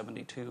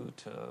 1972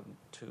 to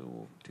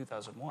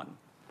 2001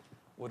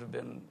 would have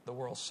been the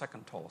world's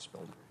second tallest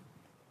building,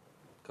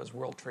 because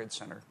World Trade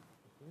Center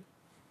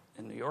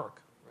in New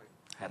York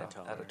had a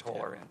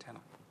taller antenna.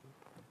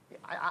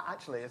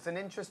 Actually, it's an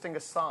interesting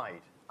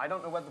aside. I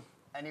don't know whether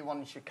anyone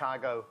in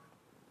Chicago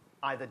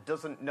either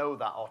doesn't know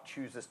that or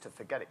chooses to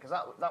forget it, because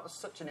that was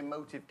such an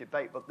emotive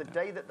debate. But the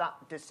day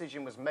that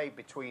decision was made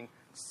between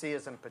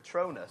Sears and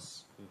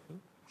Petronas,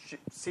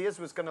 Sears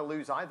was going to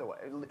lose either way.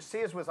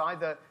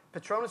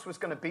 Petronas was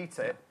going to beat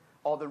it,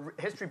 or the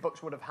history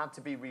books would have had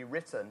to be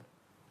rewritten,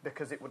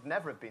 because it would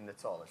never have been the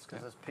tallest.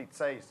 Because as Pete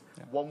says,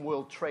 One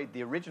World Trade,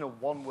 the original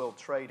One World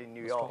Trade in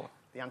New York,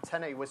 the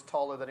antennae was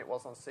taller than it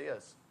was on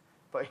Sears.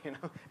 But,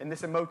 in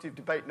this emotive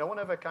debate, no one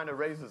ever kind of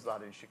raises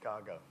that in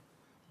Chicago.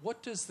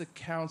 What does the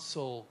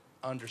council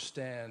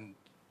understand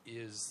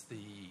is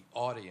the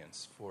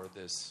audience for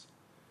this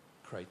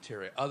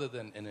criteria, other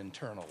than an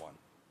internal one?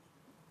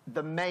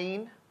 The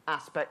main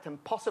aspect,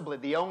 and possibly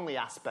the only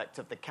aspect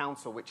of the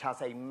council which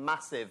has a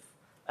massive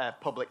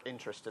public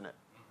interest in it.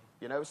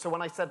 So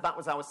when I said that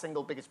was our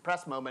single biggest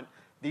press moment,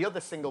 the other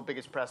single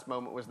biggest press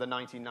moment was the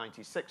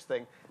 1996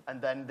 thing,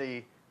 and then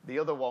the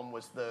other one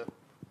was the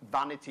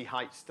Vanity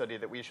Heights study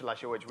that we issued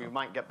last year, which we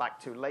might get back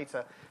to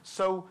later.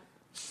 So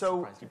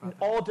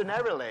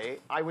ordinarily,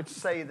 I would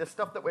say the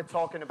stuff that we're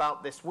talking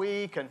about this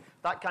week and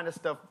that kind of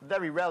stuff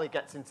very rarely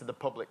gets into the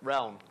public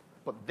realm.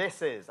 But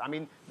this is. I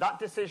mean, that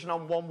decision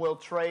on One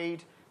World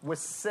Trade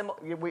was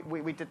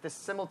we did this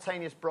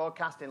simultaneous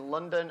broadcast in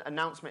London,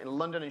 announcement in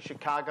London and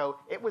Chicago.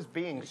 It was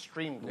being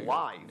streamed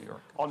live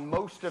on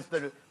most of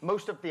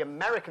the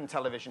American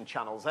television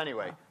channels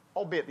anyway,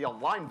 albeit the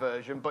online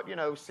version, but,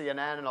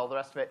 CNN and all the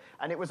rest of it.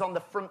 And it was on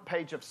the front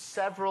page of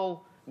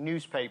several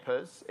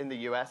newspapers in the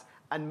US,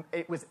 and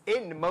it was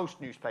in most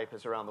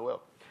newspapers around the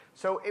world.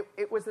 So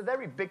it was a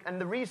very big,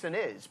 and the reason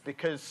is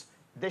because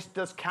this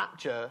does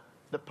capture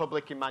the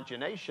public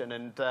imagination.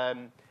 And,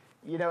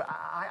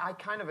 I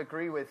kind of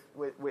agree with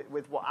what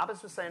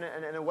Abbas was saying,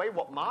 and in a way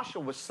what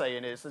Marshall was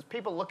saying is, as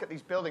people look at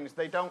these buildings,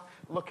 they don't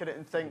look at it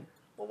and think,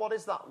 well, what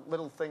is that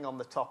little thing on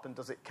the top, and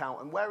does it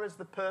count? And where is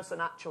the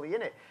person actually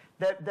in it?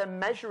 They're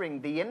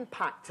measuring the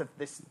impact of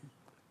this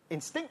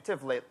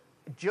instinctively,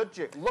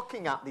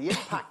 looking at the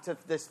impact of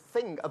this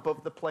thing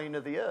above the plane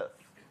of the Earth.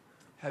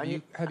 Have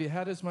you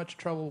had as much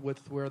trouble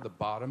with where the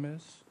bottom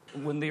is?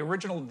 When the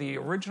original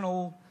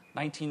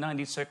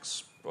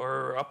 1996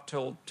 or up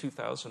till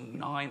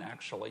 2009,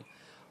 actually,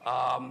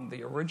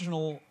 the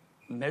original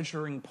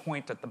measuring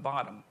point at the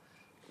bottom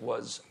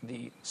was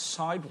the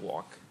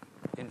sidewalk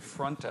in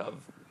front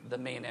of the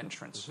main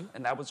entrance,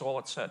 and that was all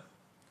it said.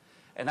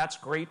 And that's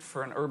great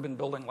for an urban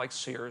building like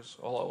Sears,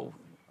 although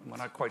we're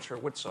not quite sure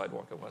which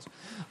sidewalk it was,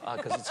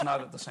 because it's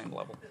not at the same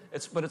level.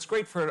 But it's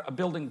great for a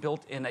building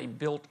built in a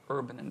built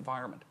urban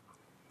environment.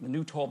 The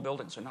new tall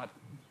buildings are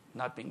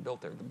not being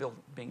built there. They're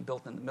being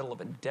built in the middle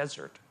of a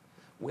desert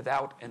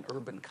without an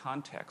urban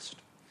context.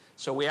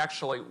 So we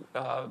actually,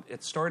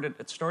 it started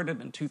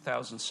in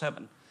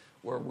 2007,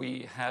 where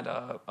we had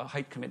a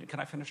height committee. Can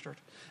I finish, George?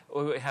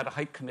 We had a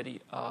height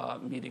committee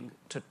meeting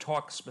to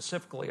talk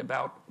specifically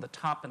about the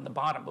top and the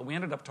bottom, but we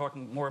ended up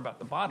talking more about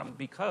the bottom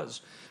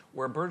because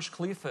where Burj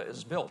Khalifa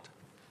is built,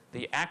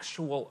 the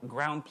actual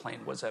ground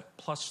plane was at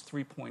plus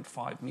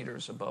 3.5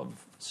 meters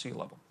above sea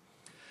level.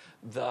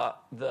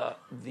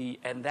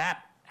 And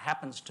that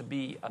happens to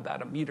be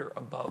about a meter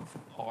above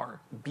our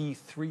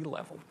B3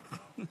 level.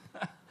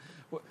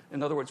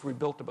 In other words, we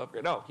built above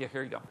grade. Oh, yeah,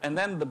 here you go. And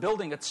then the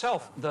building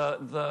itself,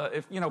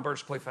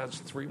 Burj Khalifa has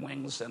 3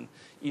 wings, and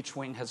each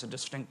wing has a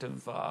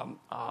distinctive,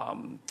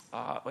 and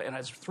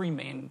has 3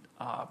 main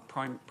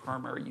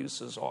primary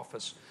uses: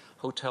 office,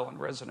 hotel, and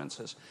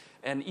residences.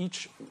 And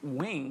each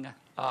wing,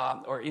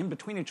 or in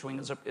between each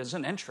wing, is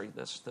an entry,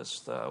 this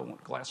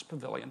glass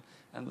pavilion.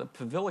 And the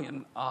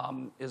pavilion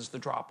is the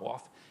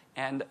drop-off.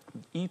 And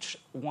each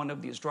one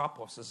of these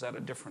drop-offs is at a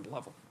different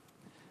level.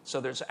 So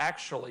there's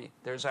actually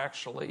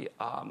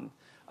a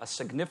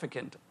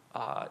significant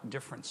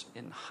difference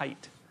in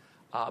height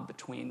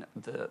between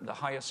the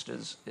highest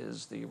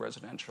is the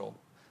residential,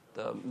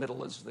 the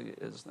middle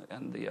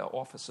and the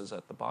offices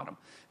at the bottom.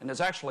 And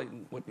there's actually,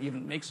 what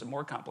even makes it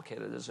more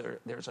complicated is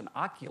there's an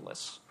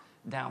oculus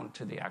down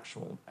to the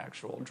actual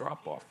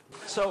drop-off.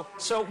 So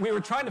we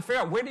were trying to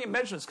figure out, where do you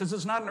measure this? Because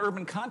it's not an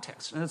urban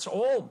context, and it's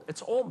all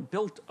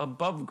built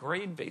above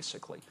grade,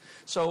 basically.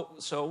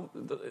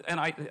 And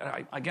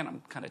again,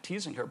 I'm kind of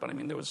teasing here, but I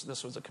mean,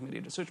 this was a committee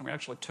decision. We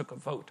actually took a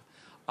vote,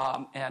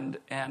 and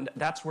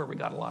that's where we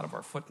got a lot of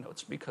our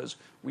footnotes, because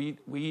we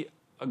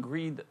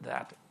agreed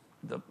that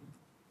the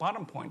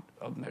bottom point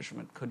of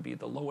measurement could be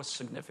the lowest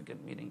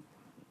significant, meaning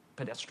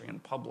pedestrian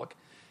public,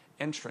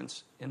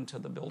 entrance into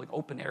the building,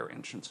 open air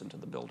entrance into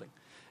the building.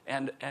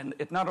 And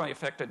it not only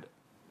affected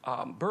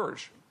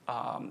Burj,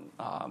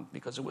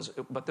 because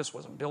but this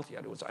wasn't built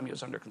yet. It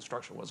was under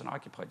construction, it wasn't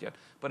occupied yet.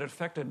 But it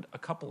affected a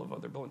couple of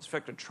other buildings. It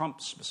affected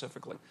Trump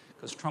specifically,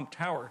 because Trump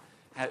Tower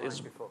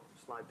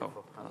Slide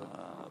before.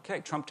 Okay,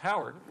 Trump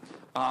Tower.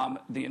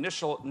 The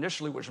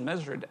initially was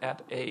measured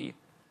at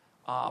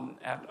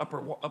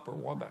Upper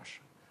Wabash.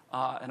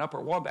 And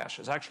Upper Wabash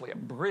is actually a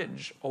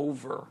bridge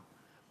over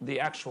the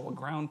actual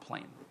ground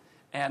plane.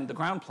 And the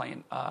ground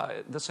plane,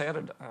 this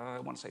added, I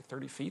want to say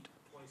 30 feet?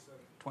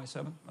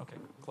 27? Okay,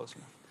 close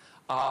enough.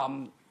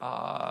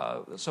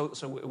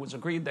 So it was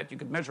agreed that you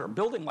could measure a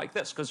building like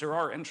this, because there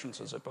are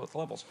entrances at both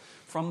levels,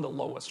 from the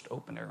lowest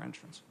open-air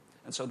entrance.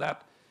 And so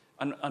that,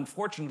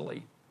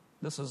 unfortunately,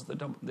 this is we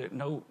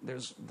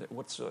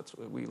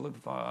live,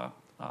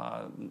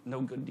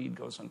 no good deed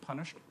goes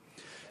unpunished.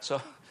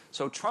 So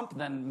Trump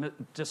then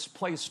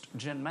displaced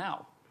Jin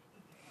Mao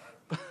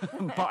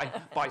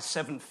by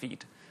 7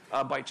 feet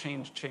by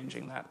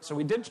changing that. So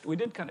we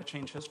did kind of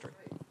change history.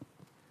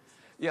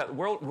 Yeah,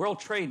 World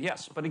Trade,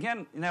 yes. But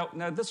again, now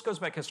this goes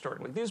back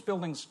historically. These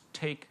buildings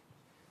take,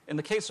 in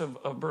the case of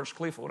Burj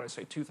Khalifa, what I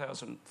say,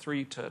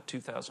 2003 to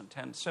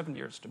 2010, 7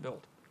 years to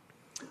build.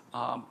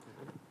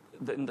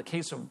 In the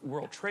case of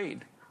World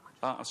Trade,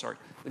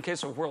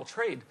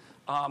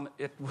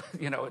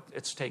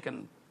 it's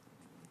taken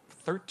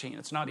 13.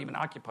 It's not even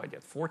occupied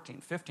yet.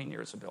 14, 15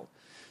 years to build.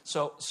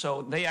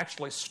 So they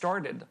actually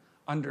started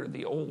under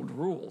the old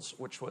rules,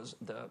 which was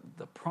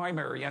the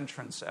primary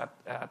entrance at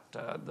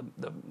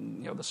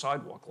the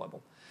sidewalk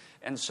level,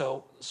 and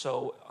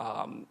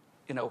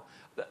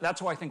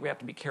that's why I think we have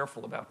to be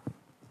careful about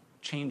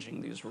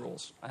changing these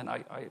rules. And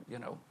I'm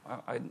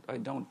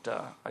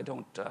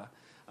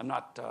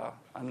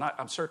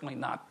certainly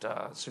not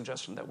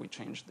suggesting that we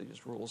change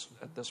these rules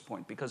at this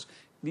point, because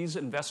these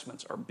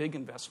investments are big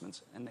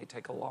investments and they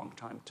take a long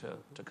time to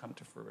come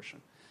to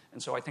fruition.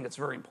 And so I think it's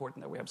very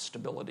important that we have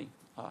stability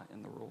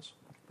in the rules.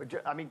 But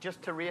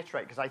just to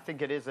reiterate, because I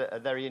think it is a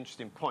very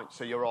interesting point,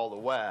 so you're all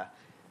aware,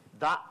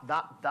 that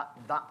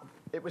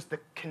it was the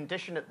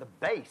condition at the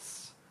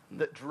base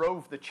that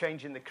drove the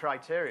change in the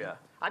criteria.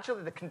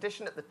 Actually, the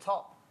condition at the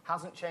top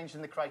hasn't changed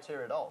in the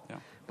criteria at all. Yeah.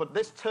 But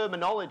this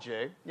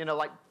terminology,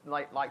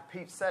 like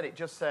Pete said, it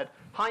just said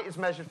height is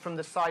measured from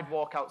the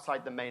sidewalk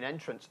outside the main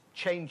entrance.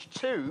 Change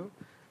to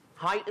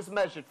height is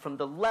measured from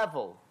the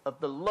level of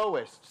the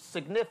lowest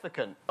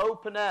significant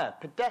open air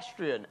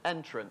pedestrian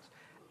entrance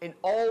in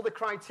all the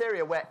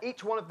criteria, where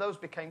each one of those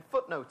became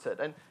footnoted.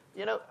 And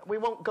we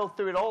won't go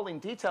through it all in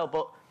detail,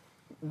 but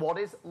what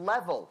is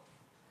level?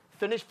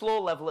 Finished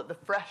floor level at the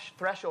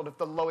threshold of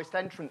the lowest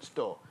entrance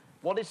door.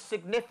 What is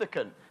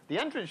significant? The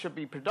entrance should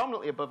be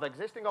predominantly above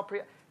existing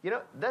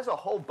there's a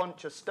whole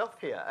bunch of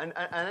stuff here. And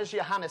as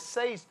Johannes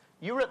says,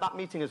 you were at that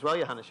meeting as well,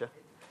 Johannes.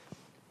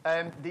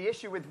 The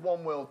issue with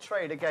One World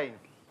Trade, again,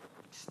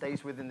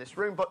 stays within this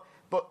room, but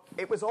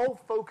it was all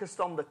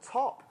focused on the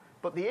top.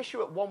 But the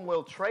issue at One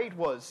World Trade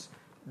was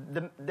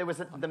there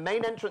was the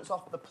main entrance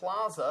off the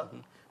plaza,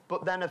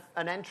 but then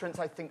an entrance,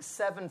 I think,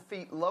 7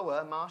 feet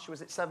lower. Marsha,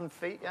 was it 7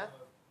 feet, yeah?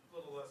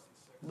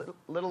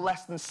 Little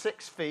less than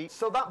 6 feet.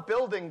 So that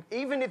building,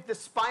 even if the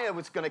spire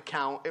was going to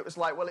count, it was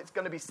like, well, it's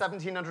going to be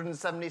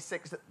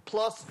 1,776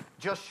 plus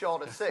just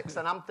short of 6.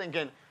 And I'm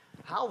thinking,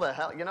 how the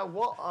hell,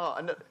 what?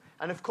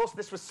 And of course,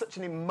 this was such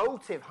an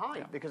emotive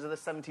height because of the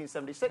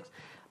 1776.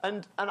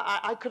 And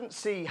I couldn't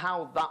see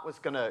how that was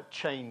going to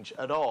change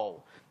at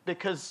all,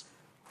 because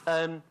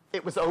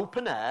it was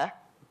open air,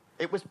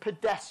 it was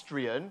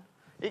pedestrian,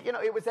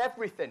 it was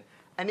everything.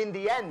 And in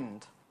the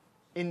end,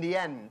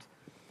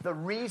 the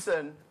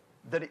reason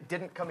that it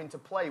didn't come into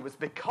play was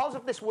because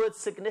of this word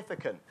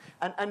significant.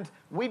 And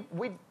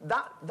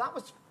that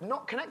was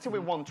not connected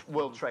with One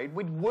World Trade.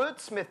 We'd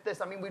wordsmithed this.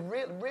 We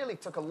really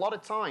took a lot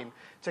of time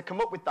to come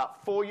up with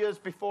that 4 years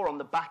before on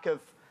the back of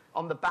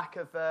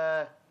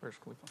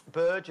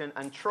Burj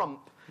and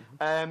Trump.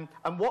 And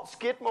what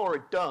Skidmore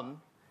had done,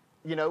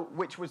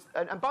 which was,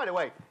 and by the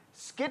way,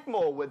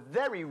 Skidmore were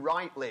very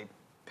rightly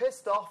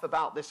pissed off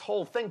about this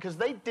whole thing, because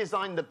they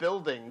designed the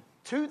building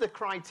to the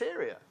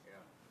criteria.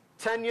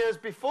 10 years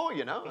before,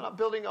 that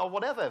building, or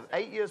whatever,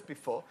 8 years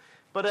before.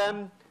 But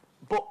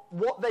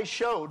what they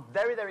showed,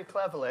 very, very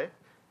cleverly,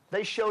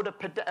 they showed a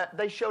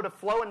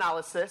flow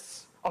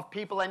analysis of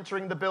people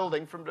entering the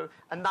building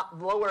and that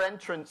lower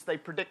entrance, they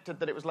predicted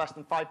that it was less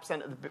than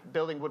 5% of the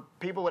building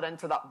people would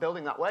enter that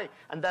building that way,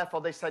 and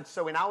therefore they said,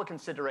 so in our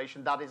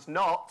consideration, that is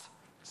not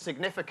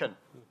significant,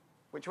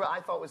 which I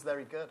thought was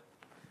very good.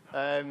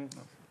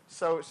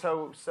 So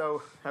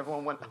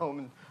everyone went home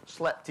and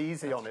slept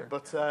easy on it.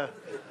 But so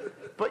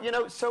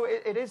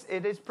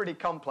it is pretty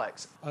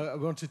complex. I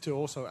wanted to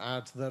also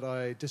add that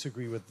I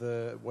disagree with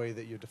the way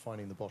that you're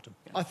defining the bottom.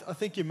 I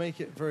think you make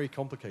it very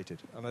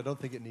complicated, and I don't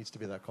think it needs to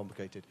be that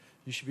complicated.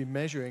 You should be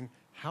measuring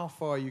how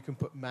far you can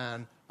put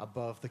man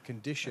above the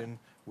condition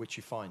which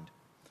you find.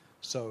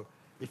 So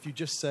If you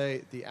just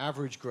say the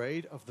average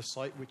grade of the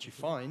site which you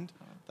find,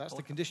 that's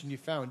the condition you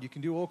found. You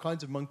can do all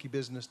kinds of monkey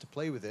business to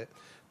play with it,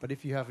 but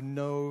if you have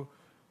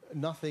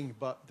nothing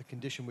but the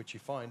condition which you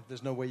find,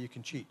 there's no way you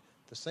can cheat.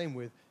 The same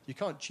with, you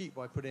can't cheat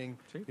by putting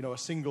a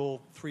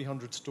single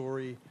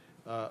 300-story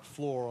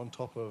floor on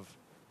top of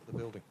the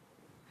building.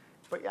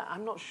 But yeah,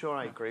 I'm not sure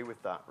I agree with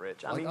that,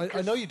 Rich.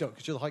 I know you don't,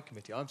 because you're the height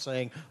committee. I'm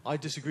saying I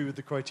disagree with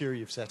the criteria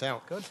you've set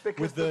out,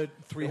 with the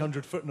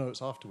 300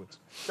 footnotes afterwards.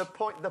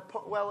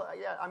 Well,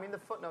 yeah, I mean, the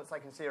footnotes I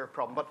can see are a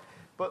problem.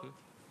 But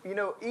you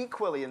know,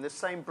 equally, in the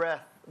same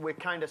breath, we're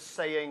kind of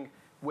saying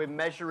we're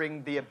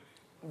measuring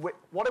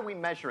what are we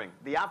measuring?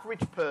 The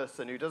average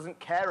person who doesn't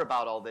care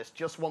about all this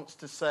just wants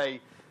to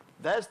say,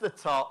 there's the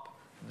top,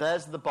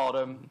 there's the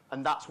bottom,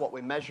 and that's what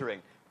we're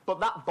measuring. But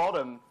that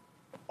bottom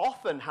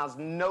often has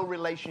no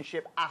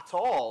relationship at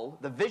all,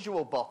 the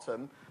visual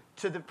bottom,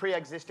 to the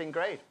pre-existing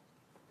grade.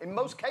 In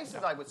most cases,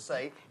 I would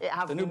say, it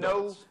has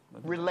no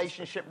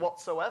relationship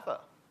whatsoever.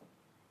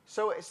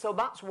 So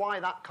that's why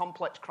that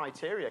complex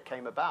criteria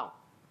came about.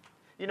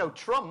 You know,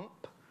 Trump,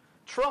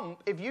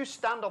 if you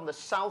stand on the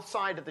south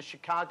side of the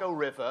Chicago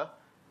River,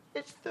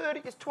 it's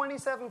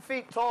 27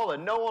 feet taller.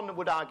 No one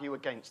would argue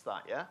against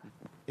that, yeah?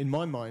 In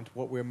my mind,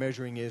 what we're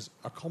measuring is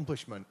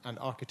accomplishment and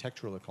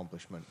architectural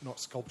accomplishment, not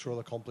sculptural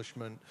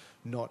accomplishment,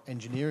 not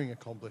engineering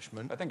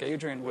accomplishment. I think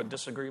Adrian would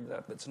disagree with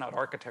that. It's not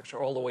architecture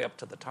all the way up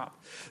to the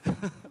top.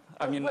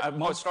 I mean,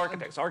 most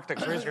architects,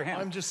 raise your hand.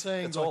 I'm just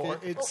saying,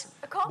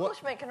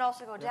 accomplishment can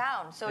also go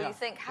down. So you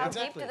think, how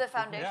deep do the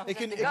foundations have to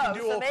go?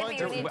 Do so maybe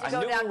you need to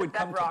go down to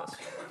bedrock.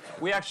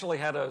 We actually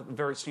had a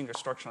very senior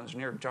structural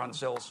engineer, John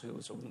Zills, who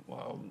was a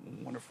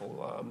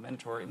wonderful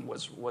mentor and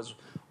was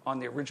on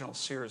the original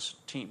Sears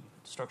team,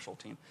 structural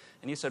team.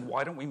 And he said,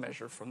 why don't we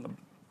measure from the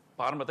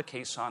bottom of the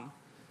caisson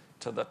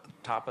to the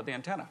top of the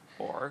antenna?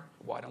 Or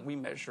why don't we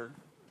measure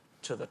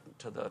to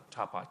the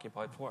top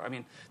occupied floor? I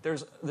mean,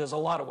 there's a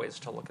lot of ways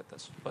to look at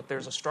this. But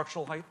there's a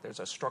structural height, there's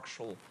a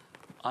structural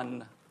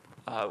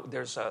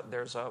there's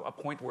a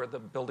point where the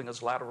building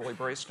is laterally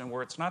braced and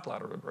where it's not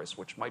laterally braced,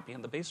 which might be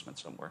in the basement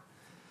somewhere.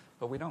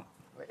 But we don't.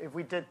 If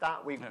we did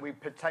that, we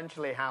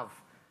potentially have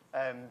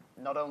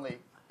not only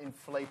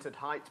inflated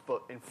height,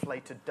 but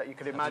inflated you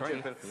could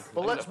imagine. Right.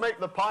 But let's make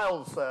the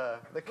piles, the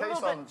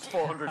caissons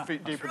 400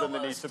 feet deeper than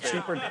they need to be.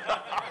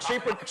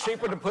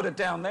 Cheaper to put it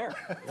down there.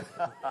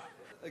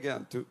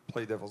 Again, to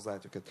play devil's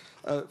advocate,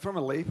 from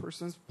a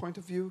layperson's point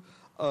of view,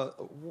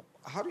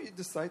 how do you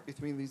decide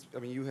between these? I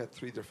mean, you had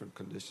 3 different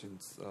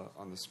conditions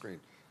on the screen.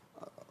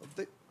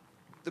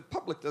 The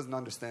public doesn't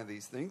understand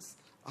these things.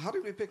 How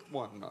do we pick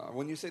one?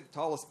 When you say the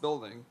tallest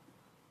building,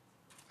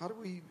 how do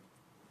we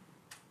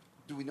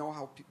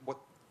know what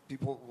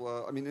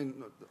people? I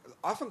mean,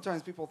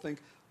 oftentimes people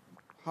think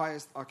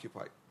highest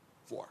occupied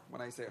floor.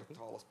 When I say the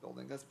tallest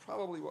building, that's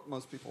probably what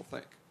most people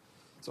think.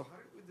 So how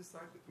do we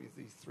decide between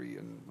these 3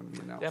 and when we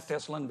announce? You have to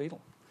ask Len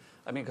Beadle.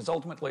 I mean, because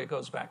ultimately it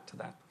goes back to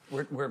that.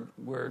 We're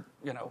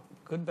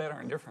good, bad,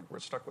 or indifferent. We're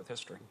stuck with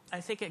history.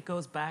 I think it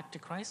goes back to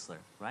Chrysler,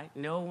 right?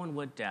 No one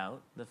would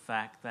doubt the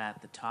fact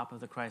that the top of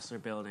the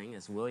Chrysler building,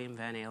 as William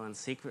Van Alen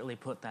secretly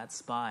put that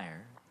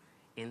spire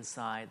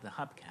inside the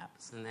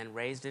hubcaps and then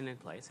raised it in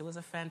place. It was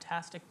a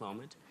fantastic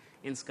moment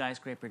in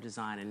skyscraper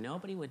design, and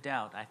nobody would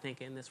doubt, I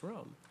think, in this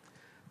room,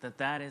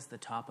 that is the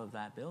top of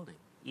that building,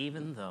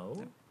 even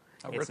though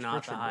it's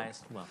not the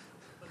highest. Well,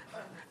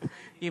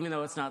 even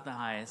though it's not the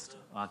highest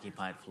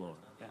occupied floor.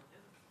 Yeah.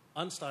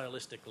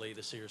 Unstylistically,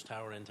 the Sears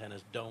Tower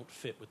antennas don't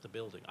fit with the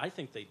building. I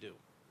think they do.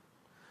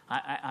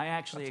 I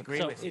actually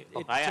agree with you.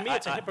 To me,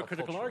 it's a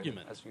hypocritical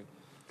argument.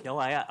 No,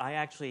 I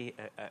actually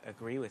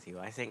agree with you.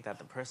 I think that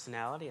the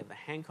personality of the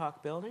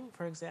Hancock building,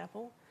 for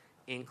example,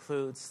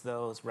 includes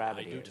those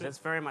rabbit ears. That's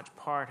very much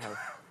part of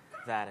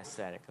that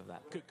aesthetic of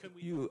that.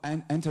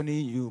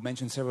 Antony, you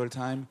mentioned several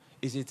times,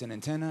 is it an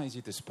antenna, is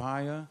it a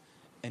spire?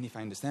 And if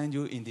I understand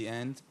you, in the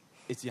end,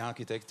 it's the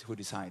architect who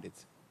decided.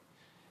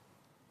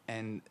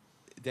 And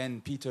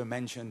then Peter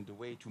mentioned the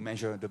way to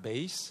measure the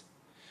base.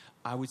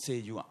 I would say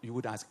you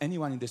would ask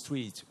anyone in the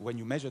street, when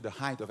you measure the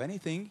height of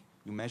anything,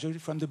 you measure it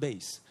from the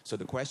base. So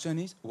the question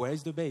is, where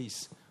is the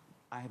base?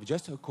 I have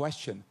just a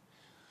question.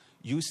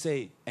 You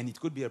say, and it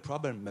could be a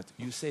problem, but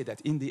you say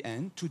that in the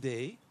end,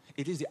 today,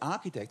 it is the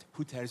architect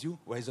who tells you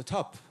where is the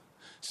top.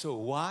 So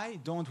why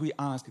don't we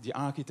ask the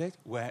architect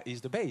where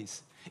is the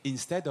base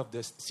instead of the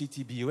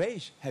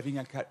CTBUH having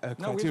a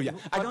criteria?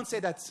 I don't say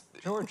that.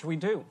 George, we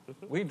do.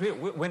 We do.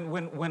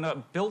 When a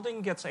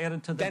building gets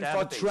added to the database.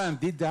 Then for Trump,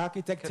 did the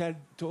architect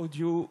tell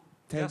you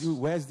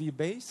where's the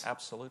base?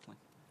 Absolutely.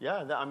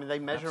 Yeah, I mean, they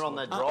measure on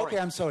their drawings. Okay,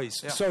 I'm sorry.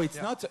 Yeah. So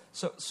it's not...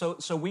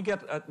 So we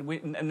get...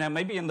 and now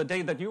maybe in the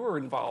day that you were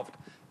involved,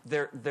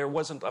 there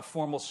wasn't a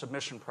formal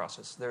submission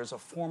process. There's a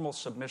formal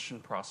submission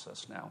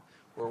process now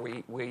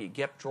where we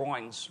get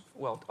drawings,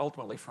 well,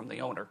 ultimately from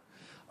the owner.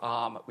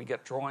 We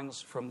get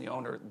drawings from the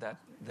owner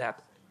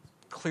that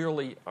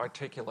clearly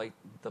articulate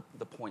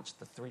the points,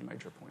 the 3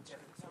 major points.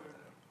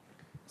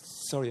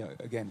 Sorry,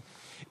 again.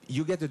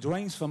 You get the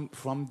drawings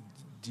from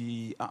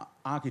the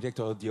architect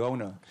or the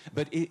owner.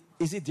 But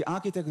is it the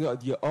architect or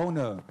the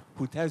owner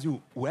who tells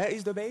you where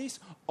is the base,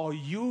 or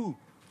you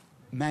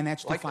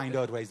manage to find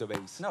out where is the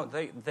base? No,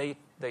 they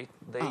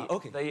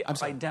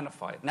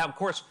identify it. Now, of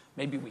course,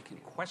 maybe we can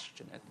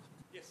question it.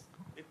 Yes,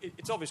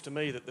 it's obvious to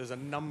me that there's a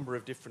number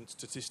of different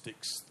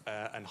statistics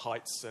and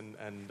heights and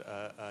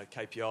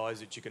KPIs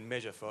that you can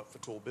measure for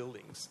tall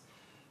buildings.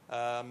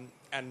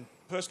 And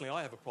personally,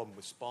 I have a problem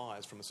with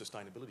spires from a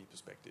sustainability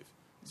perspective.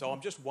 So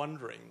I'm just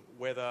wondering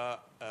whether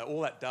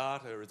all that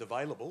data is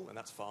available, and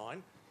that's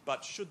fine,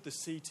 but should the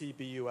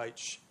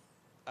CTBUH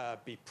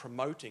be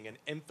promoting and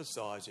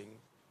emphasising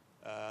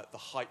the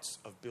heights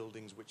of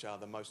buildings which are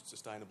the most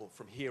sustainable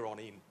from here on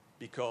in?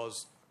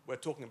 Because we're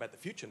talking about the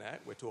future now.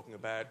 We're talking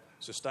about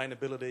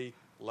sustainability,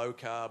 low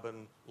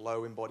carbon,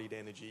 low embodied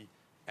energy,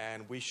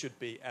 and we should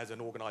be, as an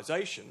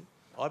organisation,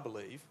 I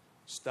believe,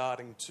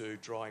 starting to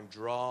try and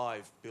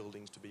drive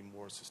buildings to be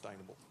more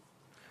sustainable.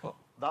 Well,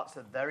 that's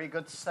a very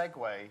good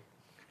segue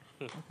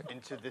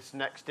into this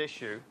next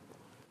issue,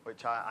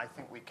 which I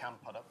think we can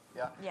put up.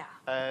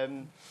 Yeah.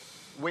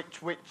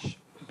 Which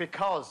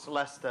because,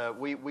 Lester,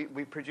 we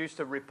produced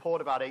a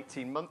report about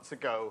 18 months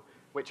ago,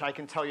 which I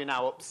can tell you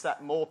now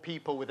upset more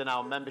people within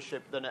our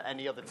membership than at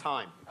any other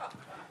time.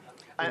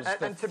 It was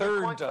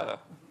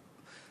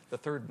the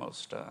third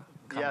most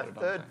commented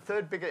on.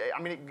 Third biggest.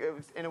 I mean, it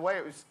was, in a way,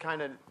 it was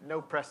kind of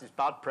no press is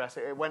bad press.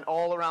 It went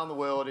all around the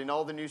world in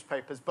all the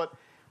newspapers. But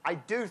I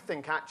do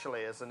think,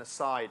 actually, as an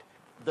aside,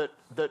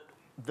 that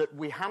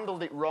we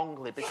handled it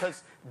wrongly,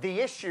 because the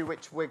issue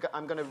which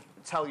I'm going to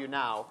tell you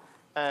now,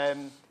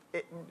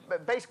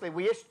 basically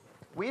we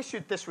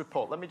issued this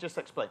report. Let me just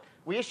explain.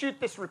 We issued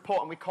this report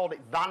and we called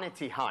it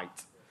vanity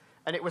height,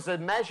 and it was a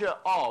measure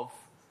of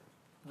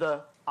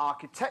the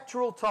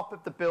architectural top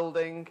of the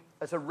building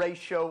as a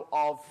ratio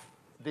of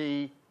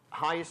the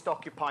highest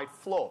occupied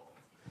floor.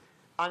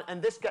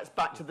 And this gets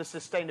back to the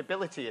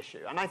sustainability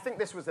issue. And I think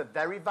this was a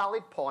very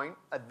valid point,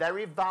 a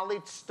very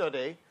valid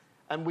study,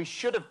 and we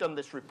should have done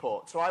this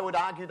report. So I would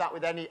argue that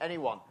with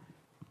anyone.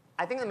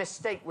 I think the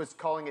mistake was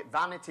calling it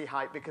vanity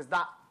height, because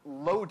that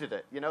loaded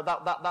it. You know,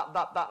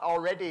 that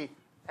already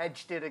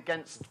edged it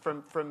against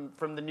from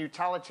the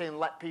neutrality and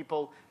let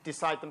people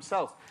decide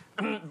themselves.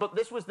 But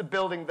this was the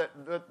building that,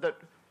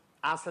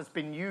 as has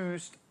been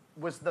used,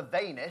 was the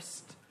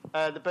vainest,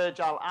 the Burj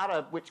Al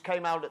Arab, which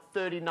came out at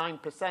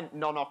 39%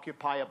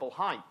 non-occupiable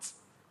height.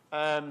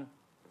 But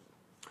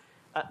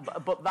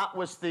that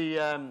was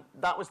the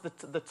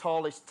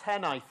tallest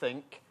 10, I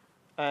think.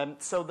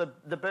 So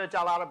the Burj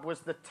Al Arab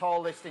was the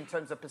tallest in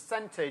terms of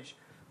percentage,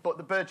 but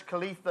the Burj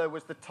Khalifa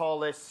was the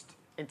tallest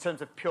in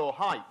terms of pure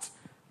height.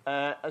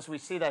 As we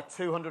see there,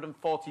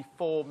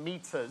 244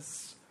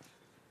 meters.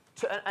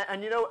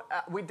 And you know,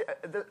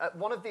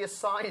 one of the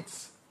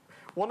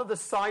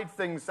side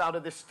things out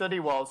of this study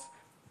was,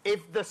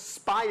 if the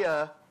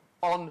spire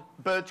on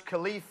Burj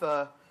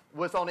Khalifa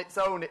was on its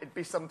own, it'd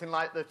be something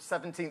like the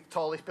 17th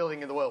tallest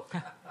building in the world,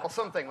 or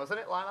something, wasn't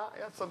it, like that?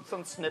 Yeah,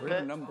 some snippet.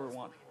 We're number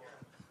one.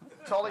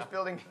 Tallest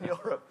building in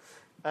Europe.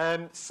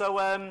 So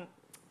in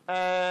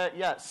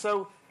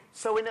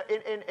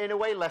a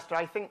way, Lester,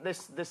 I think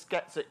this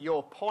gets at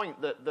your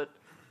point that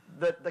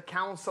the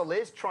council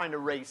is trying to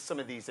raise some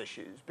of these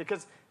issues,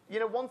 because, you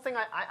know, one thing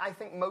I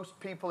think most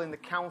people in the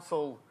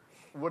council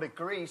would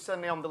agree,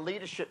 certainly on the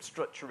leadership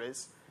structure,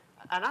 is,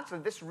 and actually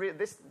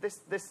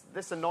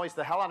this annoys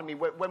the hell out of me,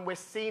 when we're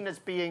seen as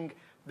being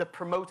the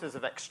promoters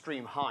of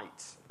extreme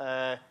height.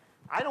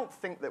 I don't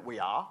think that we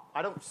are.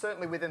 I don't,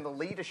 certainly within the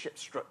leadership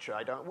structure,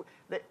 I don't.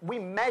 We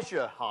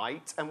measure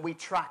height and we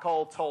track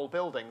all tall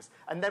buildings,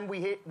 and then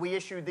we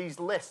issue these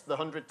lists, the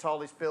 100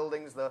 tallest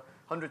buildings, the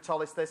 100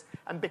 tallest this,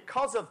 and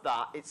because of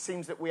that, it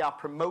seems that we are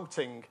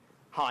promoting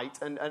height,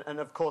 and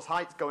of course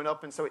height's going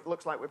up, and so it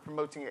looks like we're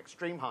promoting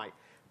extreme height.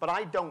 But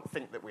I don't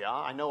think that we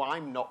are. I know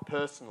I'm not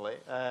personally.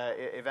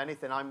 If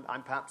anything,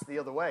 I'm perhaps the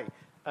other way.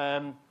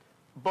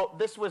 But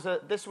this was a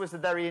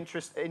very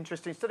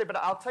interesting study. But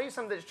I'll tell you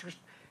something that's just.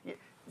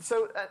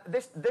 So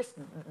this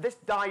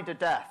died a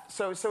death.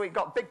 So it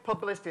got big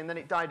publicity and then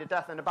it died a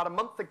death. And about a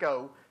month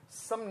ago,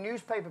 some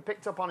newspaper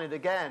picked up on it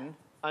again,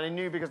 and I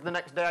knew because the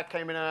next day I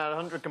came in and I had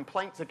 100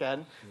 complaints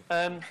again.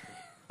 And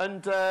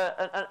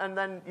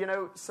then, you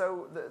know,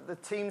 so the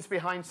teams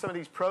behind some of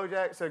these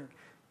projects are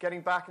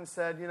getting back and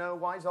said, you know,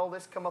 why has all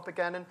this come up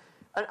again? And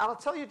I'll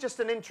tell you just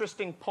an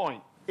interesting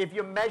point. If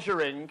you're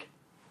measuring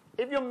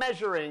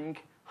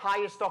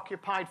highest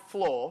occupied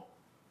floor,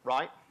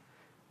 right?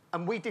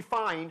 And we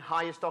define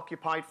highest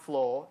occupied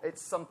floor,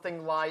 it's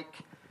something like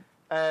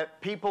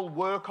people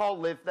work or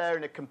live there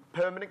in a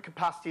permanent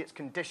capacity, it's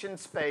conditioned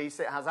space,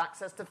 it has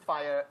access to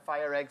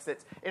fire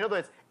exits. In other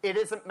words, it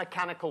isn't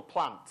mechanical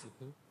plant,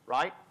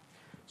 right?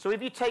 So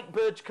if you take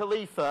Burj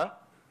Khalifa,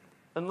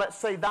 and let's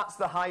say that's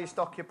the highest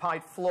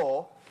occupied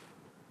floor,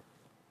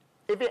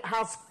 if it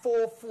has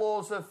 4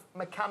 floors of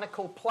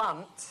mechanical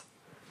plant,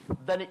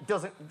 then it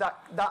doesn't,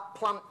 that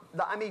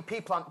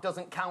MEP plant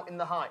doesn't count in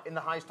the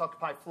highest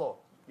occupied floor.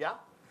 Yeah?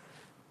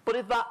 But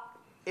if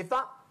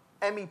that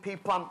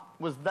MEP plant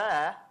was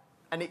there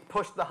and it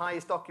pushed the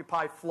highest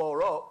occupied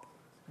floor up,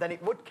 then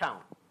it would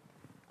count.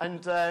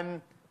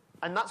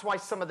 And that's why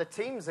some of the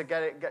teams are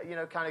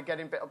kind of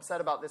getting a bit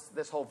upset about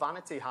this whole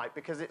vanity height,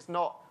 because it's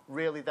not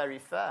really very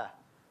fair.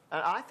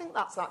 And I think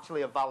that's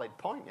actually a valid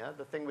point, yeah,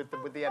 the thing with the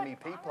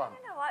MEP plan.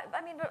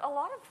 I mean, but a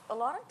lot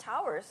of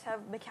towers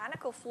have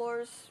mechanical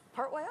floors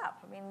partway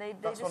up. I mean, they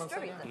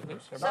distribute them.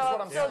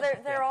 So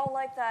they're all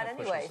like that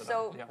anyway.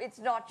 So it's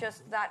not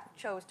just that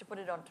chose to put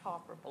it on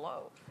top or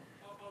below.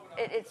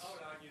 I would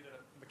argue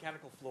that a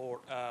mechanical floor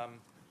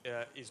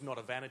is not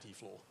a vanity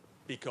floor,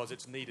 because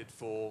it's needed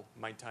for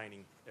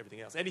maintaining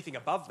everything else. Anything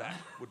above that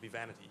would be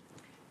vanity.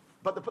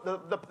 But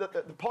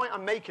the point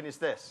I'm making is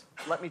this.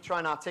 Let me try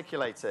and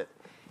articulate it.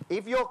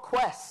 If your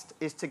quest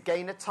is to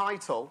gain a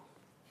title,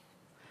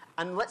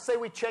 and let's say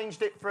we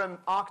changed it from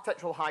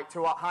architectural height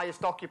to our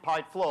highest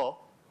occupied floor,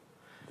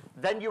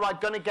 then you are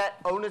going to get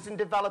owners and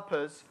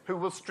developers who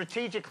will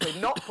strategically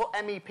not put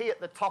MEP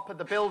at the top of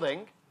the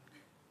building,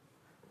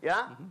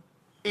 yeah? Mm-hmm.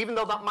 Even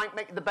though that might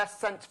make the best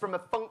sense from a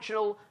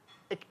functional,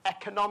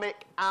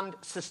 economic and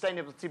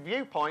sustainability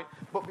viewpoint,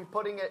 but be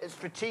putting it at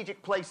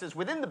strategic places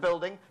within the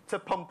building to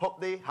pump up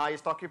the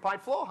highest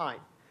occupied floor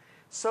height.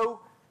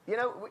 So,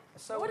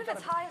 what if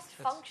it's highest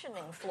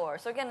functioning floor?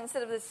 So again,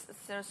 instead of this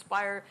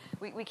spire,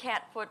 we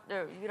can't put,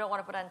 you don't want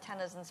to put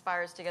antennas and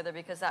spires together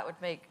because that would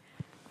make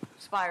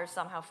spires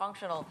somehow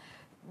functional.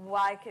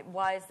 Why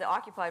is the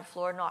occupied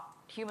floor not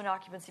human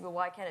occupancy, but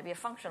why can't it be a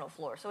functional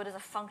floor? So it is a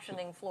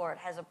functioning floor. It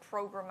has a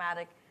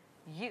programmatic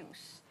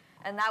use.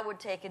 And that would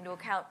take into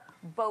account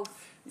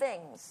both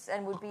things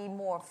and would be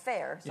more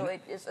fair. So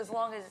as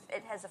long as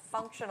it has a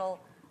functional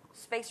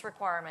space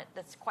requirement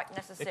that's quite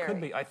necessary. It could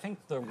be. I think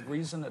the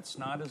reason it's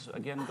not is,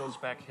 again, goes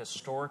back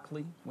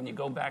historically. When you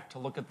go back to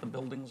look at the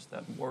buildings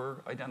that were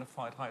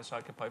identified highest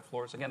occupied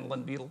floors, again,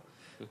 Lynn Beadle,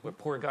 the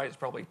poor guy is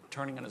probably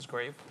turning in his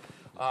grave.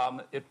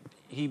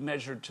 He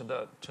measured to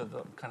the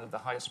kind of the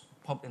highest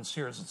in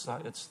Sears.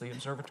 It's the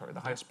observatory, the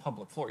highest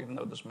public floor, even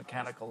though there's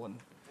mechanical and.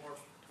 Or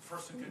a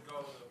person could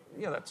go.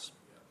 And.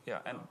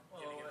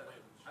 Well,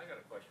 I got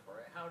a question for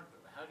you. How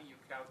do you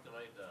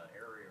calculate the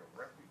area of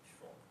refuge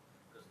floor?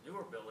 Because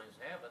newer buildings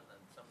have it, and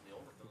some of the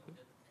older buildings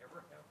didn't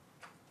ever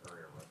have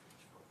area of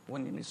refuge floor.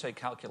 When you say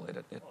calculate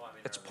it,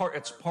 it's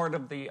part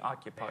of the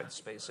occupied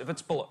space. If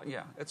it's below,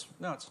 it's.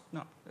 They're not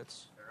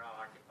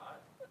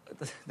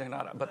occupied. They're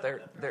not, but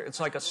they're. It's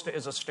like a stair.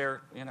 It's a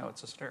stair.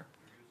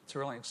 It's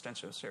really an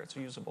extension of a stair. It's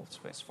a usable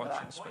space,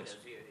 functioning space. Is,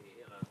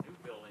 in a new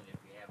building, if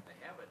you happen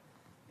to have it,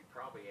 you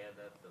probably add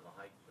that to the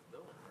height of the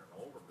building, or an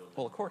older building.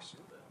 Well, of course,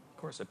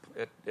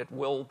 it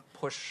will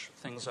push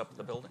things up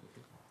the building.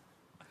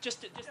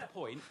 Just a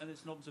point, and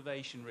it's an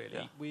observation, really.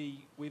 Yeah.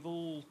 We've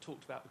all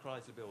talked about the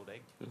Chrysler building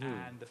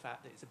and the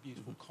fact that it's a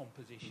beautiful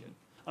composition.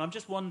 And I'm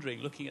just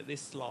wondering, looking at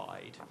this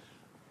slide,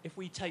 if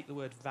we take the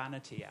word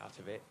vanity out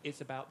of it,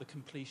 it's about the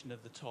completion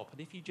of the top. And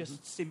if you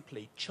just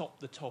simply chop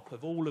the top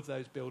of all of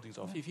those buildings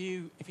off, if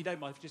you don't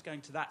mind just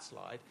going to that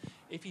slide,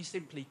 if you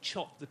simply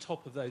chop the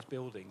top of those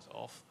buildings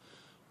off,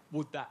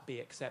 would that be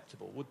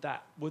acceptable? Would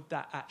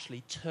that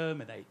actually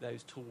terminate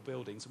those tall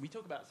buildings? And we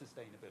talk about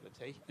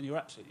sustainability, and you're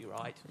absolutely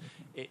right.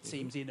 It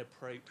seems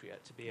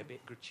inappropriate to be a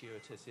bit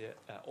gratuitous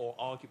or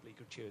arguably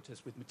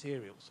gratuitous with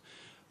materials.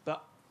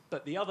 But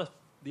the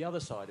other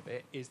side of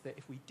it is that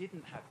if we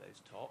didn't have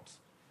those tops,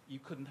 you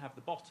couldn't have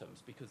the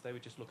bottoms because they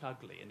would just look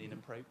ugly and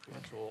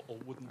inappropriate or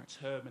wouldn't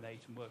terminate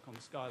and work on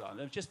the skyline.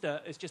 It's just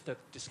a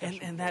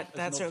discussion. And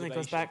that certainly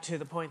goes back to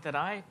the point that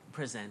I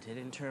presented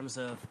in terms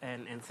of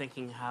and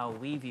thinking how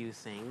we view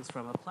things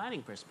from a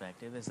planning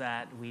perspective is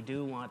that we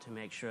do want to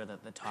make sure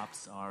that the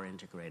tops are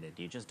integrated.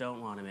 You just don't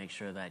want to make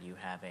sure that you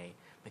have a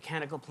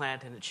mechanical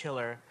plant and a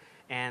chiller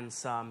and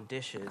some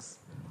dishes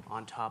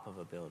on top of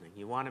a building.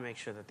 You want to make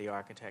sure that the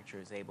architecture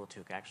is able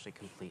to actually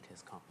complete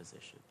his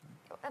composition.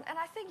 And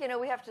I think,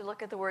 we have to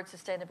look at the word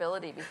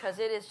sustainability because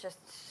it is just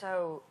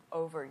so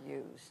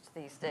overused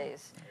these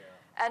days.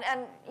 Yeah.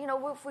 And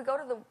if we go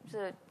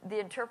to the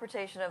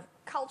interpretation of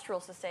cultural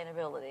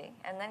sustainability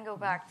and then go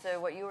back to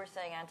what you were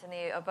saying,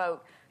 Antony,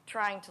 about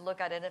trying to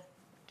look at it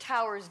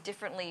towers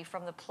differently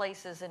from the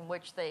places in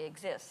which they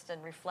exist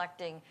and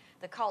reflecting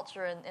the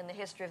culture and the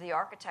history of the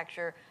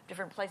architecture,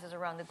 different places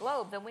around the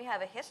globe, then we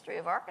have a history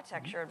of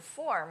architecture and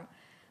form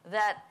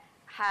that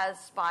has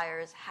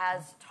spires,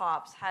 has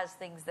tops, has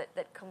things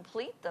that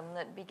complete them,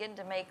 that begin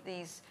to make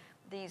these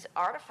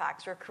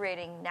artifacts we're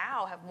creating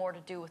now have more to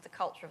do with the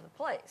culture of the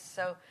place.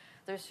 So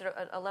there's sort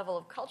of a level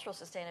of cultural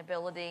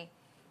sustainability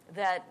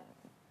that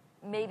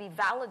maybe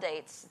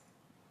validates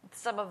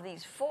some of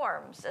these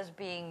forms as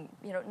being,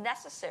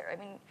 necessary. I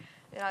mean,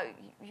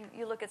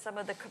 you look at some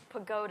of the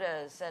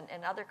pagodas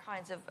and other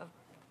kinds of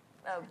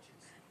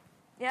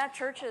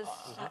churches,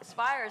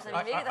 spires, and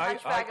maybe the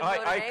Hunchback of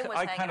Notre Dame was hanging around the top.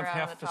 I kind of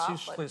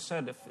half-facetiously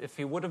said if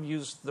he would have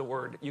used the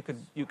word,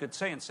 you could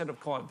say instead of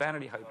calling it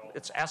vanity height,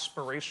 it's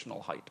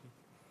aspirational height,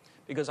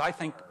 because I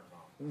think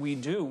we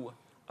do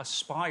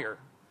aspire.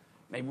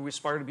 Maybe we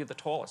aspire to be the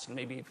tallest, and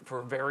maybe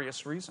for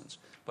various reasons,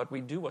 but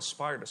we do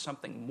aspire to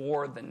something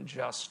more than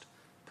just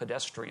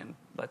pedestrian.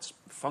 That's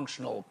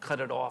functional. Cut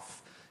it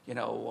off.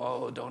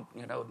 don't,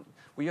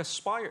 we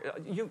aspire.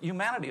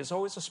 Humanity is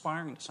always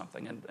aspiring to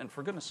something, and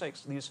for goodness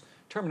sakes, these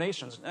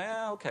terminations.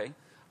 Okay,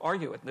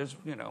 argue it. There's,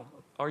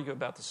 argue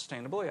about the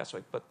sustainability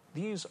aspect, but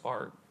these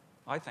are,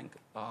 I think,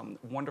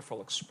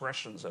 wonderful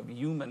expressions of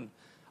human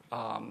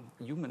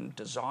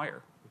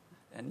desire,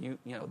 and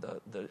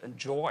the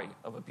joy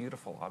of a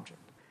beautiful object.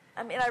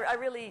 I mean, I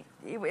really,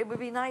 it would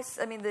be nice.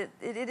 I mean,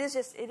 it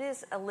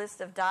is a list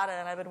of data,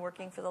 and I've been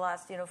working for the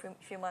last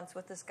few months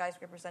with the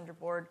Skyscraper Center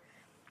board,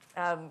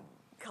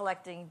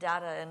 collecting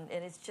data,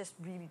 and it's just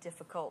really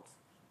difficult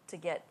to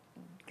get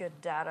good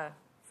data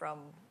from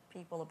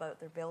people about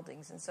their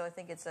buildings. And so I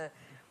think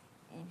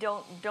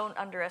don't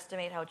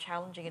underestimate how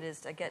challenging it is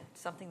to get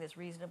something that's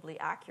reasonably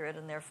accurate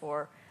and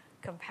therefore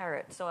compare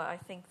it. So I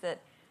think that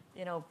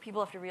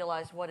people have to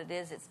realize what it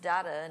is. It's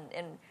data,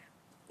 and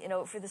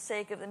for the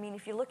sake of,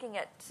 if you're looking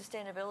at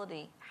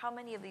sustainability, how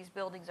many of these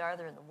buildings are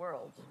there in the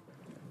world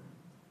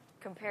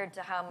compared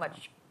to how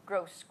much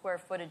gross square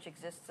footage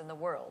exists in the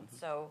world?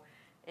 So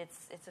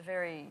it's a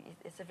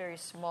very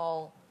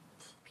small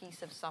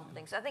piece of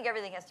something. So I think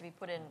everything has to be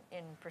put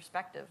in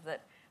perspective,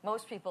 that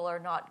most people are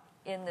not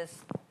in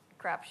this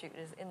crapshoot,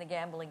 is in the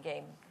gambling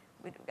game.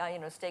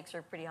 Stakes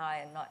are pretty high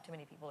and not too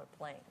many people are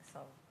playing. So.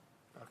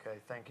 Okay,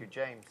 thank you.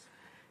 James.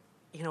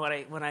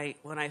 When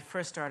I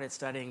first started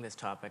studying this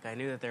topic, I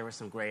knew that there were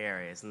some gray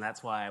areas, and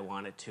that's why I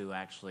wanted to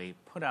actually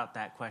put out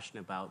that question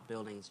about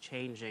buildings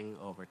changing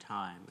over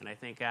time. And I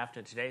think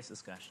after today's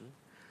discussion,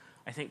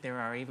 I think there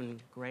are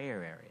even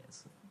grayer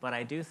areas. But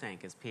I do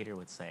think, as Peter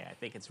would say, I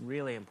think it's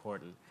really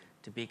important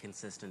to be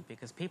consistent,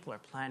 because people are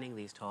planning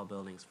these tall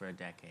buildings for a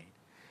decade,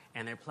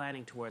 and they're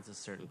planning towards a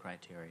certain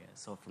criteria.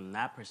 So from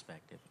that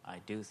perspective, I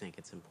do think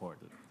it's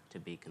important to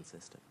be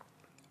consistent.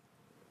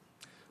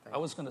 I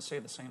was going to say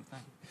the same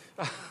thing,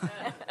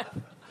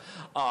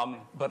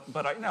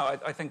 but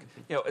I think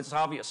it's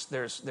obvious.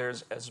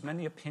 There's as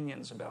many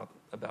opinions about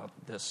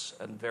this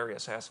and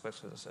various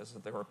aspects of this as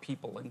there are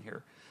people in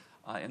here,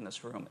 in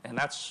this room, and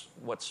that's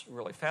what's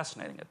really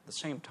fascinating. At the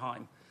same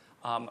time,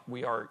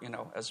 we are,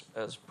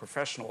 as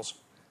professionals,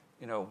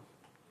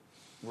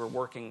 we're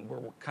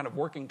kind of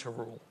working to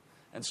rule,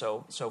 and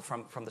so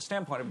from the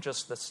standpoint of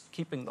just this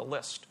keeping the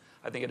list,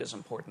 I think it is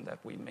important that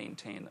we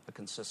maintain a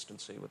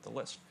consistency with the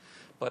list,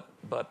 but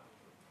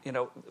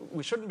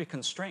we shouldn't be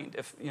constrained.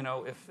 If an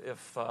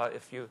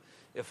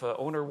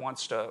owner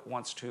wants to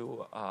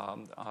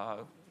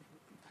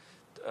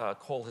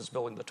call his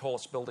building the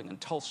tallest building in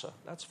Tulsa,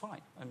 that's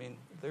fine. I mean,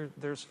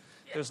 there's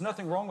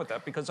nothing wrong with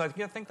that, because I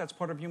think that's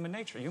part of human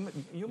nature.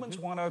 Humans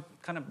want to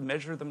kind of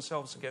measure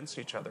themselves against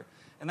each other,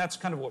 and that's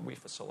kind of what we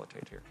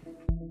facilitate here.